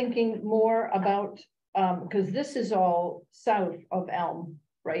you thinking more about because this is all south of Elm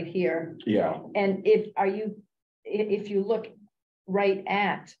right here? Yeah. And if you look right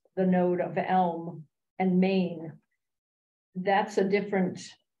at the node of Elm and Maine, that's a different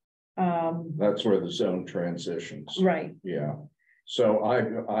that's where the zone transitions. Right. Yeah. So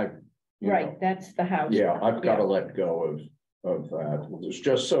right, that's the house. Yeah, I've got to let go of that. There's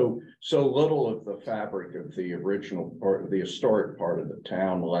just so little of the fabric of the original or the historic part of the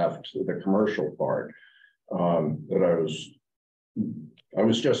town left, the commercial part, that I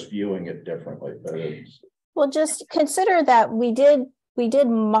was just viewing it differently. But well, just consider that we did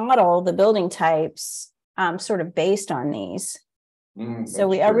model the building types sort of based on these. So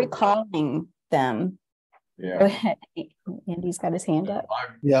we are recalling them. Yeah. Go ahead. Andy's got his hand up.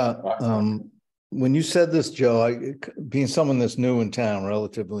 Yeah. When you said this, Joe, being someone that's new in town,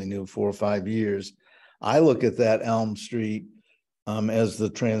 relatively new, 4 or 5 years, I look at that Elm Street as the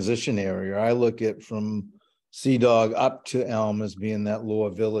transition area. I look at from Sea Dog up to Elm as being that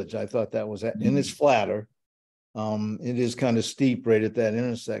lower village. I thought that was, and it's flatter. It is kind of steep right at that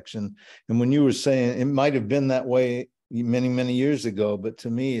intersection. And when you were saying it might have been that way many, many years ago, but to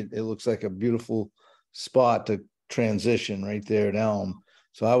me, it looks like a beautiful spot to transition right there at Elm.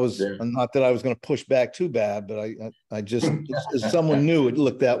 So I was, not that I was going to push back too bad, but I just, as someone new, it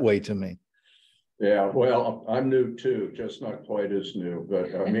looked that way to me. Yeah, well, I'm new too, just not quite as new,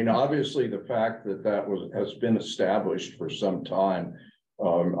 but I mean, obviously the fact that has been established for some time,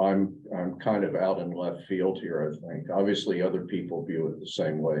 I'm kind of out in left field here, I think. Obviously other people view it the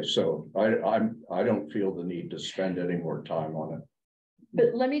same way. So I don't feel the need to spend any more time on it.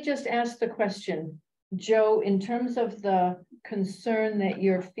 But let me just ask the question, Joe, in terms of the concern that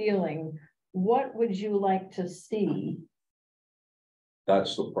you're feeling, what would you like to see?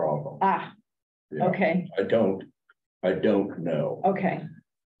 That's the problem. Ah, yeah. Okay. I don't know. Okay.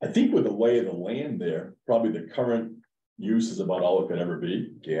 I think with the lay of the land there, probably the current use is about all it could ever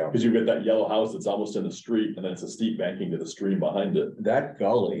be. Yeah. Because you've got that yellow house that's almost in the street, and then it's a steep banking to the stream behind it. That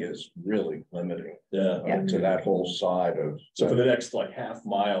gully is really limiting. To that whole side of. So for the next like half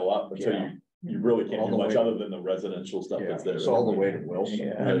mile up until you really can't do much other than the residential stuff that's there. It's all the way to Wilson.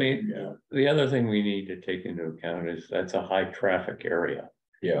 Yeah. I mean, the other thing we need to take into account is that's a high traffic area.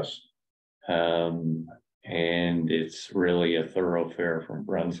 Yes. And it's really a thoroughfare from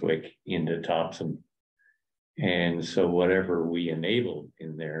Brunswick into Topsham. And so whatever we enable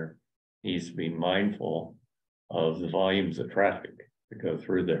in there needs to be mindful of the volumes of traffic that go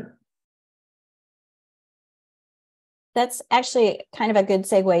through there. That's actually kind of a good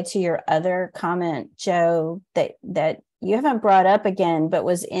segue to your other comment, Joe, that you haven't brought up again, but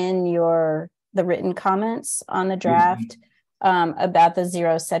was in the written comments on the draft about the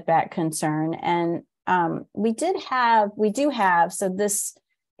zero setback concern. And we do have, so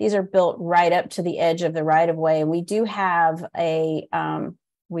these are built right up to the edge of the right of way. And we do have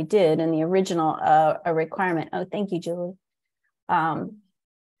we did in the original, a requirement. Oh, thank you, Julie.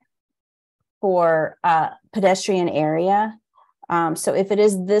 For pedestrian area. So if it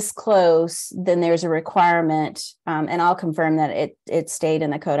is this close, then there's a requirement, and I'll confirm that it stayed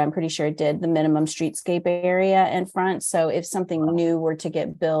in the code. I'm pretty sure it did, the minimum streetscape area in front. So if something new were to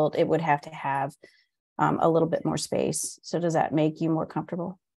get built, it would have to have a little bit more space. So does that make you more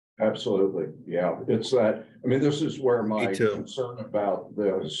comfortable? Absolutely. Yeah, it's that. I mean, this is where my concern about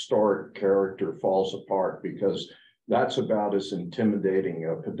the historic character falls apart, because that's about as intimidating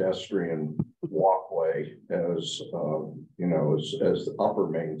a pedestrian walkway as as Upper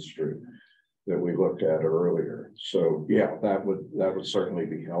Main Street that we looked at earlier. So yeah, that would certainly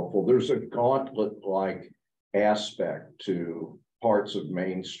be helpful. There's a gauntlet-like aspect to parts of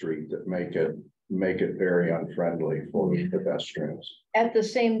Main Street that make it very unfriendly for pedestrians. At the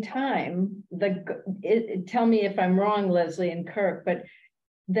same time, tell me if I'm wrong, Leslie and Kirk, but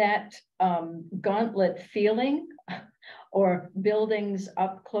that gauntlet feeling or buildings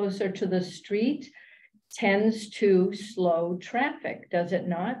up closer to the street tends to slow traffic, does it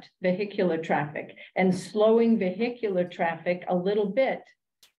not? Vehicular traffic. And slowing vehicular traffic a little bit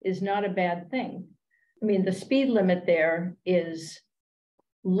is not a bad thing. I mean, the speed limit there is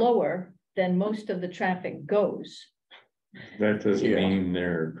lower than most of the traffic goes. That doesn't mean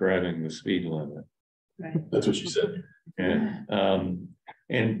they're driving the speed limit. Right. That's what she said. Yeah.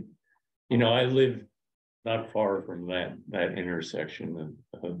 And I live not far from that intersection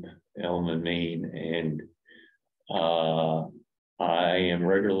of Elm and Maine, and I am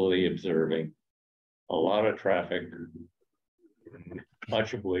regularly observing a lot of traffic,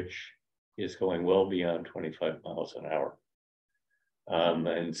 much of which is going well beyond 25 miles an hour.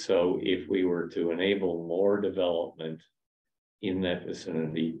 And so if we were to enable more development in that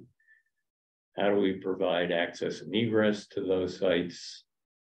vicinity, how do we provide access and egress to those sites?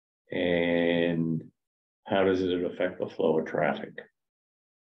 And how does it affect the flow of traffic?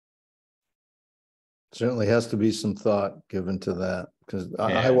 Certainly has to be some thought given to that, because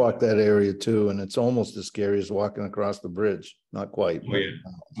I walk that area too, and it's almost as scary as walking across the bridge. Not quite. Oh,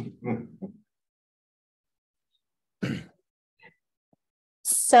 yeah.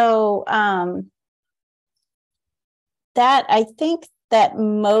 So that I think that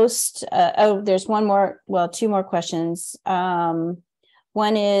most, there's two more questions.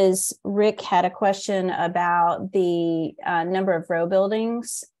 One is Rick had a question about the number of row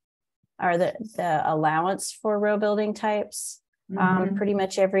buildings, or the allowance for row building types, pretty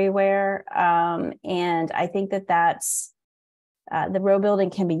much everywhere. And I think that's the row building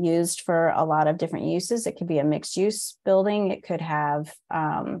can be used for a lot of different uses. It could be a mixed use building. It could have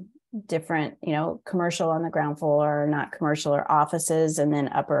different, commercial on the ground floor, or not commercial, or offices, and then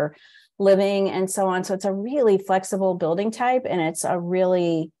upper living and so on. So it's a really flexible building type, and it's a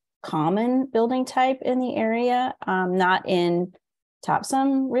really common building type in the area, not in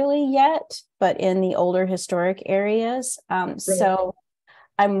Topsham really yet, but in the older historic areas. So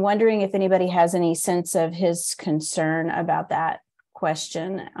I'm wondering if anybody has any sense of his concern about that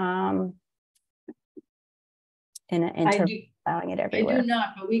question in terms of allowing it everywhere. I do not,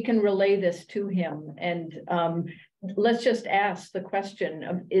 but we can relay this to him. And let's just ask the question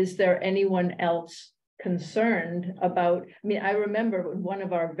of, is there anyone else concerned about, I remember one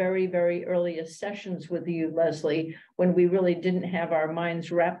of our very, very earliest sessions with you, Leslie, when we really didn't have our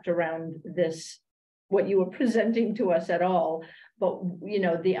minds wrapped around this, what you were presenting to us at all. But,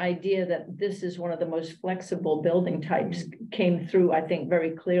 the idea that this is one of the most flexible building types came through, I think,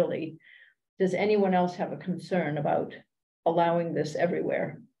 very clearly. Does anyone else have a concern about allowing this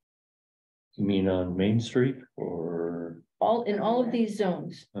everywhere? You mean on Main Street, or? In all of these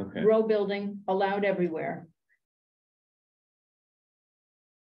zones, okay. Row building allowed everywhere.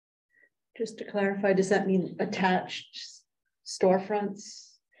 Just to clarify, does that mean attached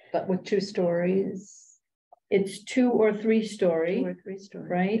storefronts, but with 2 stories? It's 2 or 3 story. 2 or 3 story,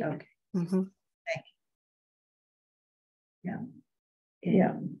 right? Okay. Mm-hmm.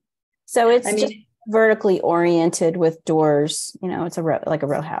 Yeah. So it's just vertically oriented with doors. It's like a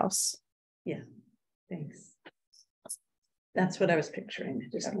row house. Yeah. Thanks. That's what I was picturing. I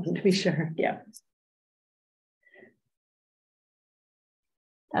just wanted to be sure. Yeah.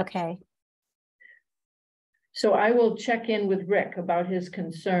 Okay. So I will check in with Rick about his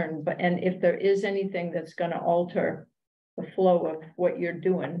concern, and if there is anything that's going to alter the flow of what you're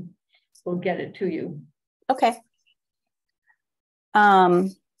doing, we'll get it to you. Okay. All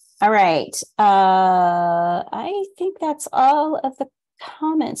right. I think that's all of the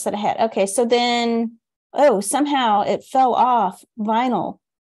comments that I had. Okay, so then, oh, somehow it fell off vinyl.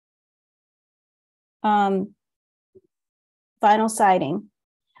 Vinyl siding.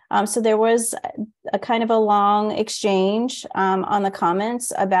 So there was a kind of a long exchange on the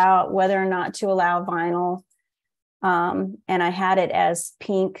comments about whether or not to allow vinyl. And I had it as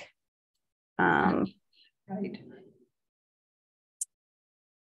pink. Right.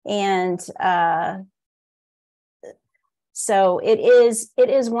 And so it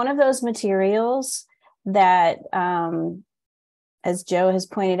is one of those materials that, as Joe has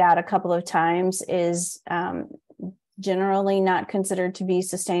pointed out a couple of times, is generally not considered to be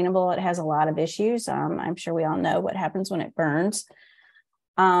sustainable. It has a lot of issues. I'm sure we all know what happens when it burns.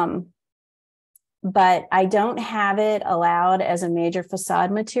 But I don't have it allowed as a major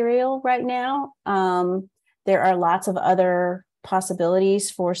facade material right now. There are lots of other possibilities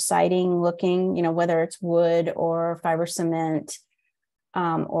for siding looking, whether it's wood or fiber cement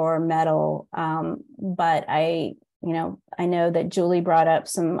or metal. But I know that Julie brought up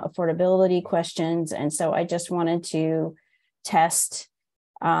some affordability questions. And so I just wanted to test,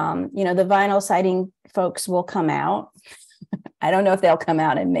 the vinyl siding folks will come out. I don't know if they'll come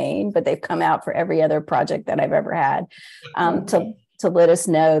out in Maine, but they've come out for every other project that I've ever had to let us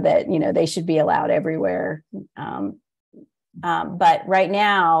know that, they should be allowed everywhere. But right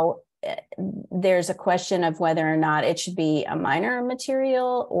now, there's a question of whether or not it should be a minor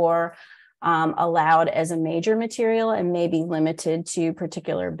material or allowed as a major material and maybe limited to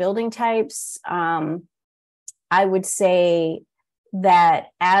particular building types. I would say that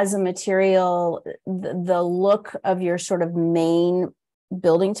as a material, the look of your sort of main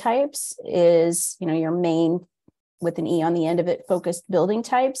building types is, your main with an E on the end of it, focused building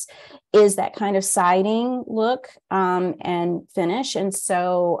types is that kind of siding look and finish. And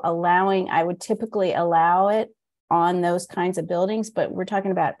so I would typically allow it on those kinds of buildings, but we're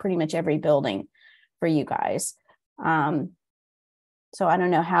talking about pretty much every building for you guys. So I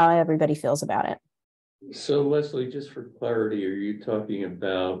don't know how everybody feels about it. So Leslie, just for clarity, are you talking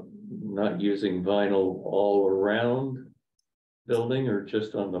about not using vinyl all around building or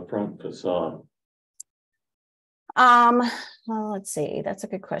just on the front facade? Well, let's see. That's a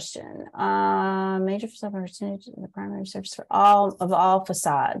good question. Major facade percentage in the primary surface for all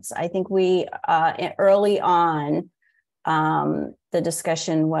facades. I think we early on, the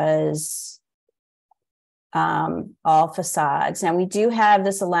discussion was all facades. Now we do have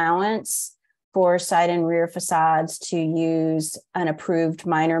this allowance for side and rear facades to use an approved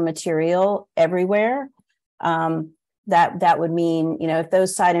minor material everywhere. That would mean, if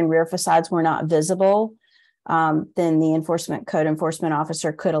those side and rear facades were not visible, then the code enforcement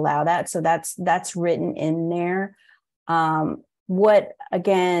officer could allow that. So that's written in there.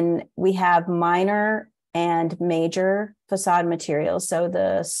 Again, we have minor and major facade materials. So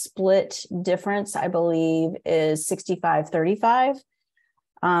the split difference, I believe, is 65-35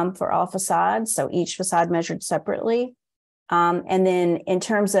 for all facades. So each facade measured separately. And then in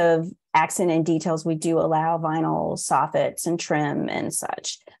terms of accent and details, we do allow vinyl soffits and trim and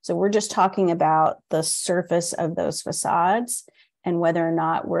such. So we're just talking about the surface of those facades and whether or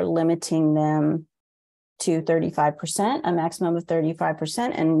not we're limiting them to 35%, a maximum of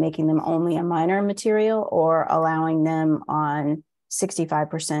 35%, and making them only a minor material, or allowing them on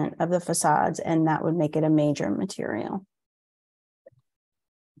 65% of the facades, and that would make it a major material.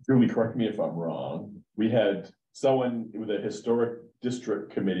 Julie, correct me if I'm wrong. We had someone with a historic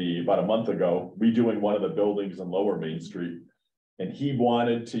district committee about a month ago redoing one of the buildings on Lower Main Street, and he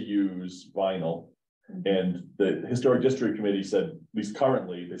wanted to use vinyl. And the historic district committee said, at least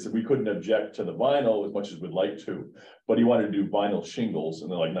currently, they said we couldn't object to the vinyl as much as we'd like to, but he wanted to do vinyl shingles,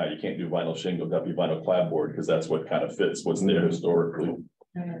 and they're like, no, you can't do vinyl shingles, that'd be vinyl clapboard, because that's what kind of fits what's there historically.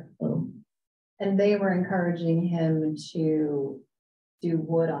 And they were encouraging him to do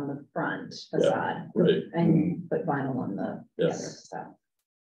wood on the front facade, right, and put vinyl on the other facade.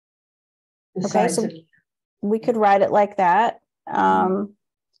 Okay, so we could write it like that.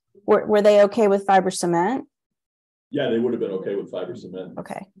 Were they okay with fiber cement? Yeah, they would have been okay with fiber cement.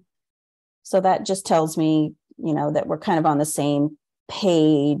 Okay. So that just tells me, that we're kind of on the same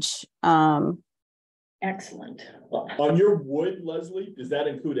page. Excellent. On your wood, Leslie, does that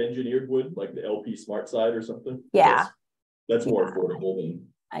include engineered wood, like the LP Smart Side or something? Yeah. That's more affordable than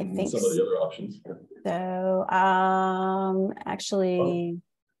I think some of the other options. So, actually.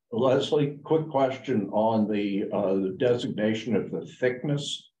 Leslie, quick question on the designation of the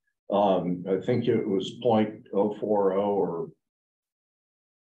thickness I think it was 0.040 or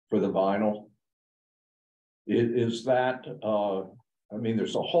for the vinyl. Is that, I mean,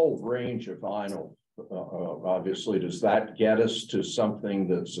 there's a whole range of vinyl. Obviously, does that get us to something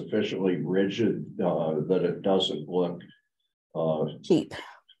that's sufficiently rigid that it doesn't look cheap,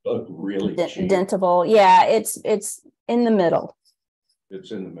 look really cheap? Dentable? Yeah, it's in the middle.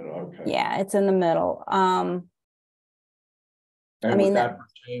 It's in the middle. Okay. Yeah, it's in the middle. And I mean, would that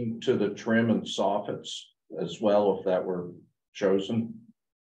pertain to the trim and soffits as well, if that were chosen?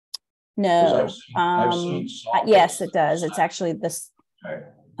 no. I've seen Yes, it does. It's actually this. Okay.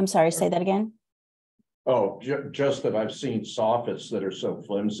 I'm sorry, say that again. Oh, just that I've seen soffits that are so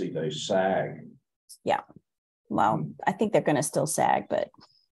flimsy they sag. Yeah. Well, I think they're going to still sag, but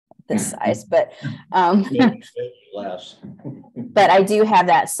this size, but less. but I do have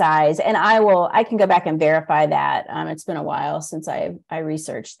that size, and I can go back and verify that. It's been a while since I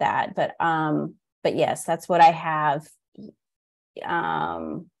researched that, but yes, that's what I have.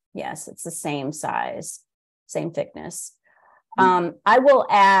 Yes, it's the same size, same thickness. I will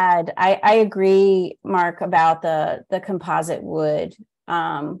add, I agree, Mark, about the composite wood.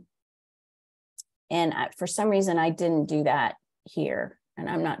 And for some reason I didn't do that here, and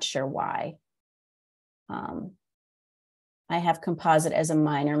I'm not sure why. I have composite as a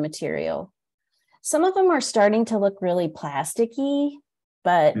minor material. Some of them are starting to look really plasticky,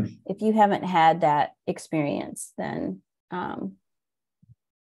 but if you haven't had that experience, then I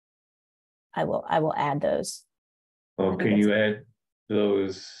will add those. Well, can you add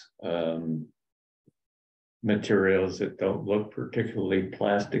those materials that don't look particularly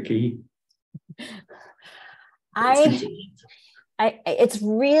plasticky? It's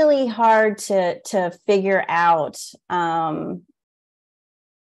really hard to figure out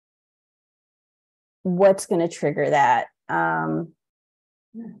what's going to trigger that. I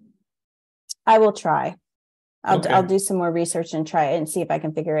will try. I'll do some more research and try and see if I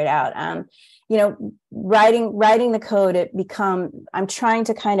can figure it out. You know, writing the code, I'm trying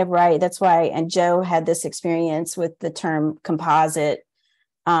to kind of write. That's why, and Joe had this experience with the term composite,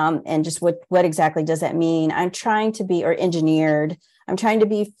 and just what exactly does that mean? I'm trying to be, or engineered. I'm trying to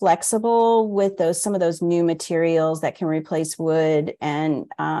be flexible with some of those new materials that can replace wood, and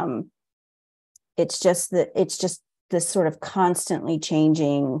it's just this sort of constantly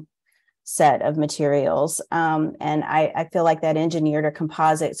changing set of materials, and I feel like that engineered or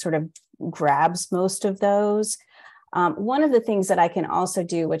composite sort of grabs most of those. One of the things that I can also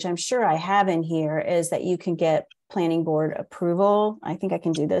do, which I'm sure I have in here, is that you can get planning board approval. I think I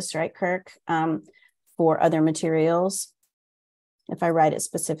can do this, right, Kirk, for other materials if I write it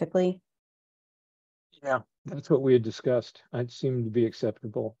specifically. Yeah, that's what we had discussed. It seemed to be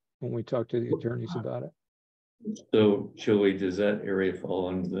acceptable when we talked to the attorneys about it. So, Julie, does that area fall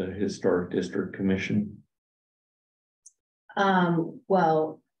under the Historic District Commission?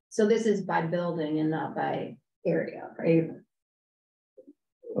 Well, so this is by building and not by area, right?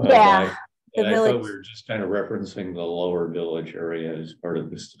 Yeah. I thought we were just kind of referencing the lower village area as part of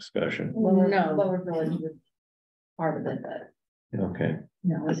this discussion. Lower village is part of it, but Okay.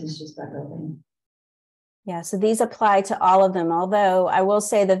 no, this is just by building. Yeah, so these apply to all of them, although I will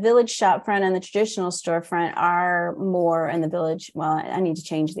say the village shop front and the traditional storefront are more in the village. Well, I need to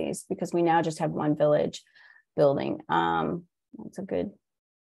change these because we now just have one village building. That's a good.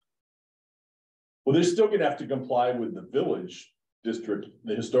 Well, they're still gonna have to comply with the village district,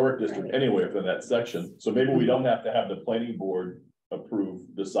 the historic district anyway within that section. So maybe we don't have to have the planning board approve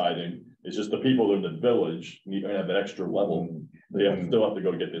deciding. It's just the people in the village need to have that extra level. They still have to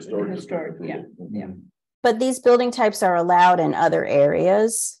go get the historic district approval. Yeah. But these building types are allowed in other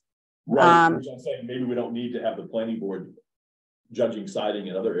areas. Right, which I'm saying maybe we don't need to have the planning board judging siding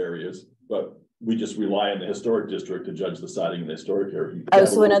in other areas, but we just rely on the historic district to judge the siding in the historic area. Oh,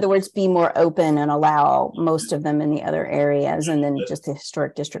 so in other words, be more open and allow most of them in the other areas, and then just the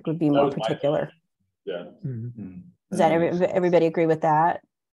historic district would be more particular. Yeah. Mm-hmm. Does that everybody agree with that?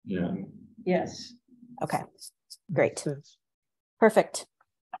 Yeah. Yes. Okay, great. Perfect.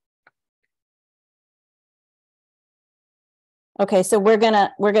 Okay, so we're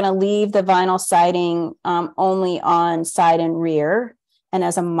gonna leave the vinyl siding only on side and rear and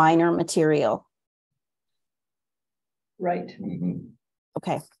as a minor material. Right.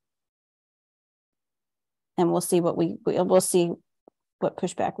 Okay. And we'll see what we'll see what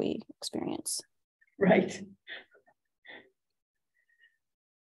pushback we experience. Right.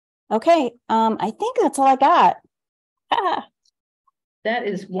 Okay, I think that's all I got. That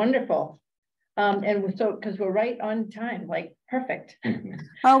is wonderful. And so, because we're right on time, like perfect.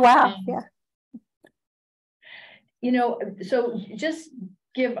 Oh, wow. Yeah. You know, so just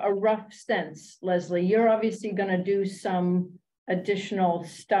give a rough sense, Leslie, you're obviously going to do some additional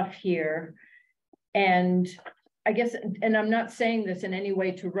stuff here. And I guess, and I'm not saying this in any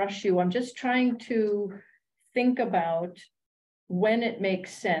way to rush you, I'm just trying to think about when it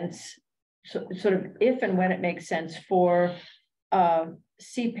makes sense, so, sort of if and when it makes sense for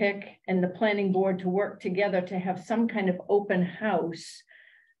CPIC and the planning board to work together to have some kind of open house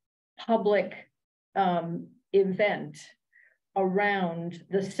public event around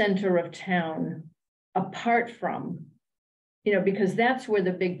the center of town, apart from, you know, because that's where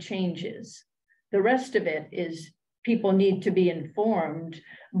the big change is. The rest of it is people need to be informed,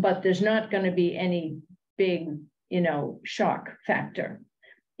 but there's not going to be any big, you know, shock factor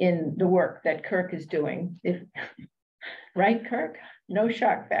in the work that Kirk is doing. If right, Kirk? No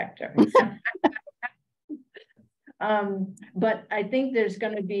shock factor. But I think there's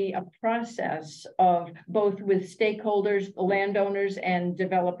going to be a process of both with stakeholders, landowners, and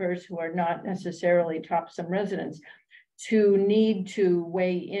developers who are not necessarily Topsham residents to need to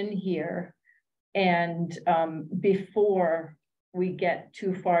weigh in here and before we get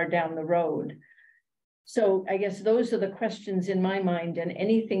too far down the road. So I guess those are the questions in my mind, and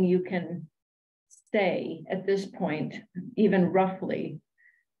anything you can say at this point, even roughly,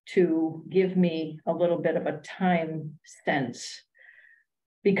 to give me a little bit of a time sense,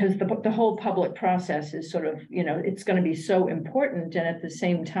 because the whole public process is sort of, you know, it's going to be so important. And at the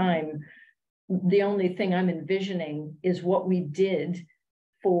same time, the only thing I'm envisioning is what we did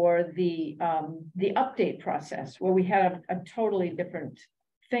for the update process, where we had a totally different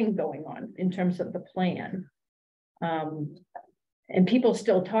thing going on in terms of the plan. And people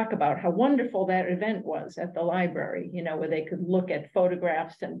still talk about how wonderful that event was at the library, you know, where they could look at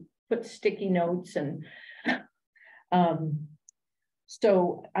photographs and put sticky notes. And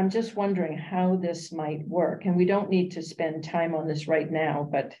so I'm just wondering how this might work. And we don't need to spend time on this right now,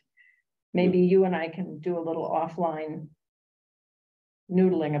 but maybe you and I can do a little offline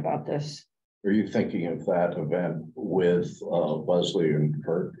noodling about this. Are you thinking of that event with Leslie and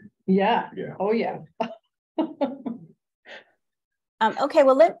Kirk? Yeah. Yeah. Oh, yeah. Okay,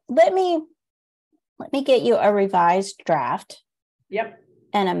 well, let me get you a revised draft. Yep.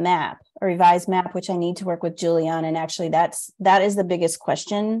 And a revised map, which I need to work with Julie on. And actually that is the biggest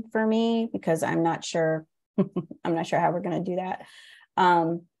question for me, because I'm not sure, I'm not sure how we're going to do that.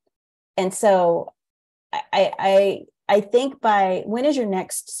 And so I think when is your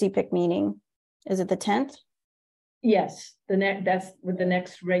next CPIC meeting? Is it the 10th? Yes, that's with the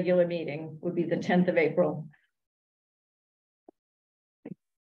next regular meeting would be the 10th of April.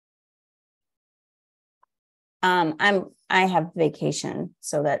 I have vacation,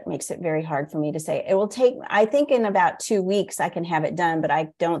 so that makes it very hard for me to say. It will take, I think in about 2 weeks I can have it done, but I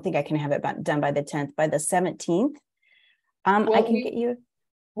don't think I can have it done by the 10th. By the 17th, well, I can get you.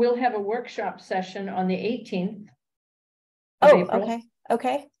 We'll have a workshop session on the 18th. Oh, April.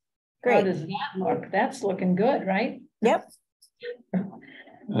 Okay. Great. How does that look? That's looking good, right? Yep.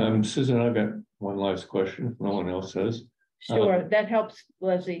 Susan, I've got one last question, if no one else says. Sure, that helps,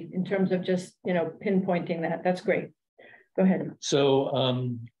 Leslie, in terms of just, you know, pinpointing that. That's great. Go ahead. So,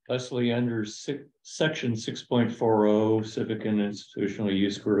 Leslie, under section 6.40, civic and institutional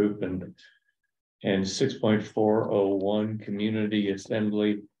use group, and 6.401, community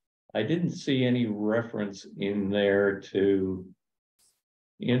assembly, I didn't see any reference in there to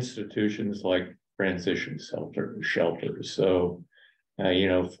institutions like transition shelters. So, you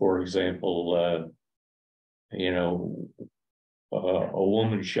know, for example, you know, a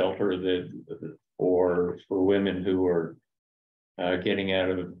woman's shelter that, or for women who are getting out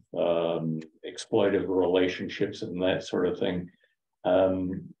of exploitive relationships and that sort of thing.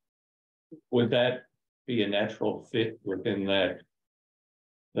 Would that be a natural fit within that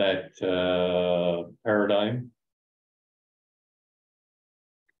paradigm?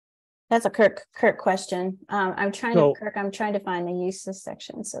 That's a Kirk question. I'm trying to find the uses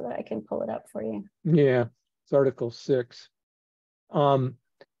section so that I can pull it up for you. Yeah, it's Article 6. In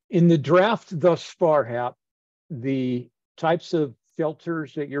the draft thus far, Hap, the types of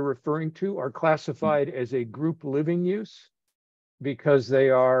shelters that you're referring to are classified as a group living use because they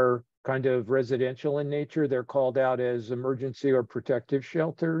are kind of residential in nature. They're called out as emergency or protective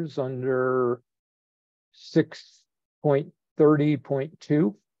shelters under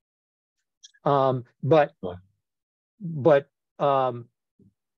 6.30.2. But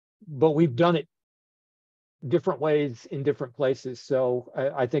we've done it different ways in different places. So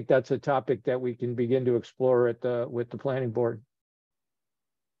I think that's a topic that we can begin to explore with the planning board.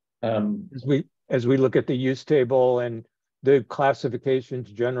 As we look at the use table and the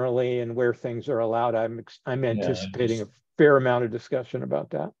classifications generally and where things are allowed. I'm anticipating a fair amount of discussion about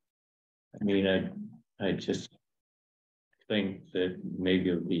that. I mean, I just think that maybe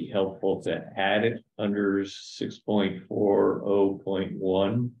it would be helpful to add it under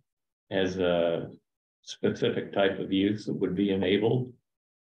 6.40.1 as a specific type of use that would be enabled.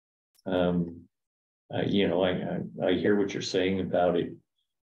 You know, I hear what you're saying about it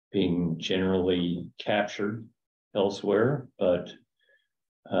being generally captured elsewhere, but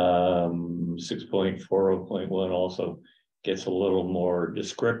 6.40.1 also gets a little more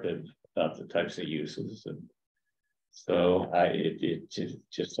descriptive about the types of uses, and so it's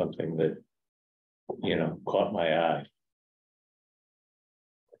just something that, you know, caught my eye.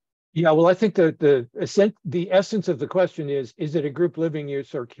 Yeah, well, I think that the essence of the question is it a group living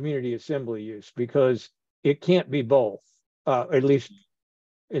use or community assembly use? Because it can't be both, at least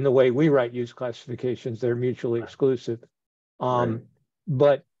in the way we write use classifications, they're mutually exclusive. Right.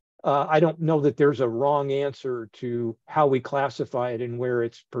 But I don't know that there's a wrong answer to how we classify it and where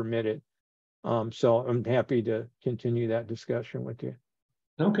it's permitted. So I'm happy to continue that discussion with you.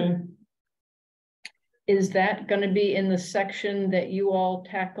 Okay. Is that going to be in the section that you all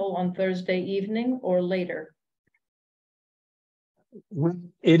tackle on Thursday evening or later?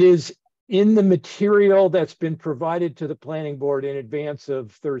 It is in the material that's been provided to the planning board in advance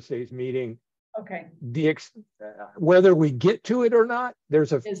of Thursday's meeting. Okay. Whether we get to it or not,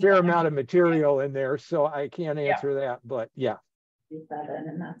 there's a fair amount of material in there, so I can't answer that, but yeah. 7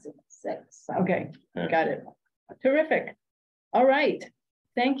 and that's 6. Okay, got it. Terrific. All right.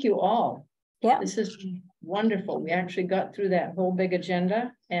 Thank you all. Yeah. This is wonderful. We actually got through that whole big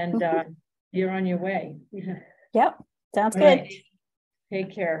agenda, and you're on your way. Yep. Sounds All good. right.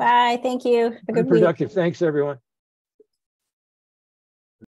 Take care. Bye. Thank you. Have a good week. Productive. Thanks, everyone.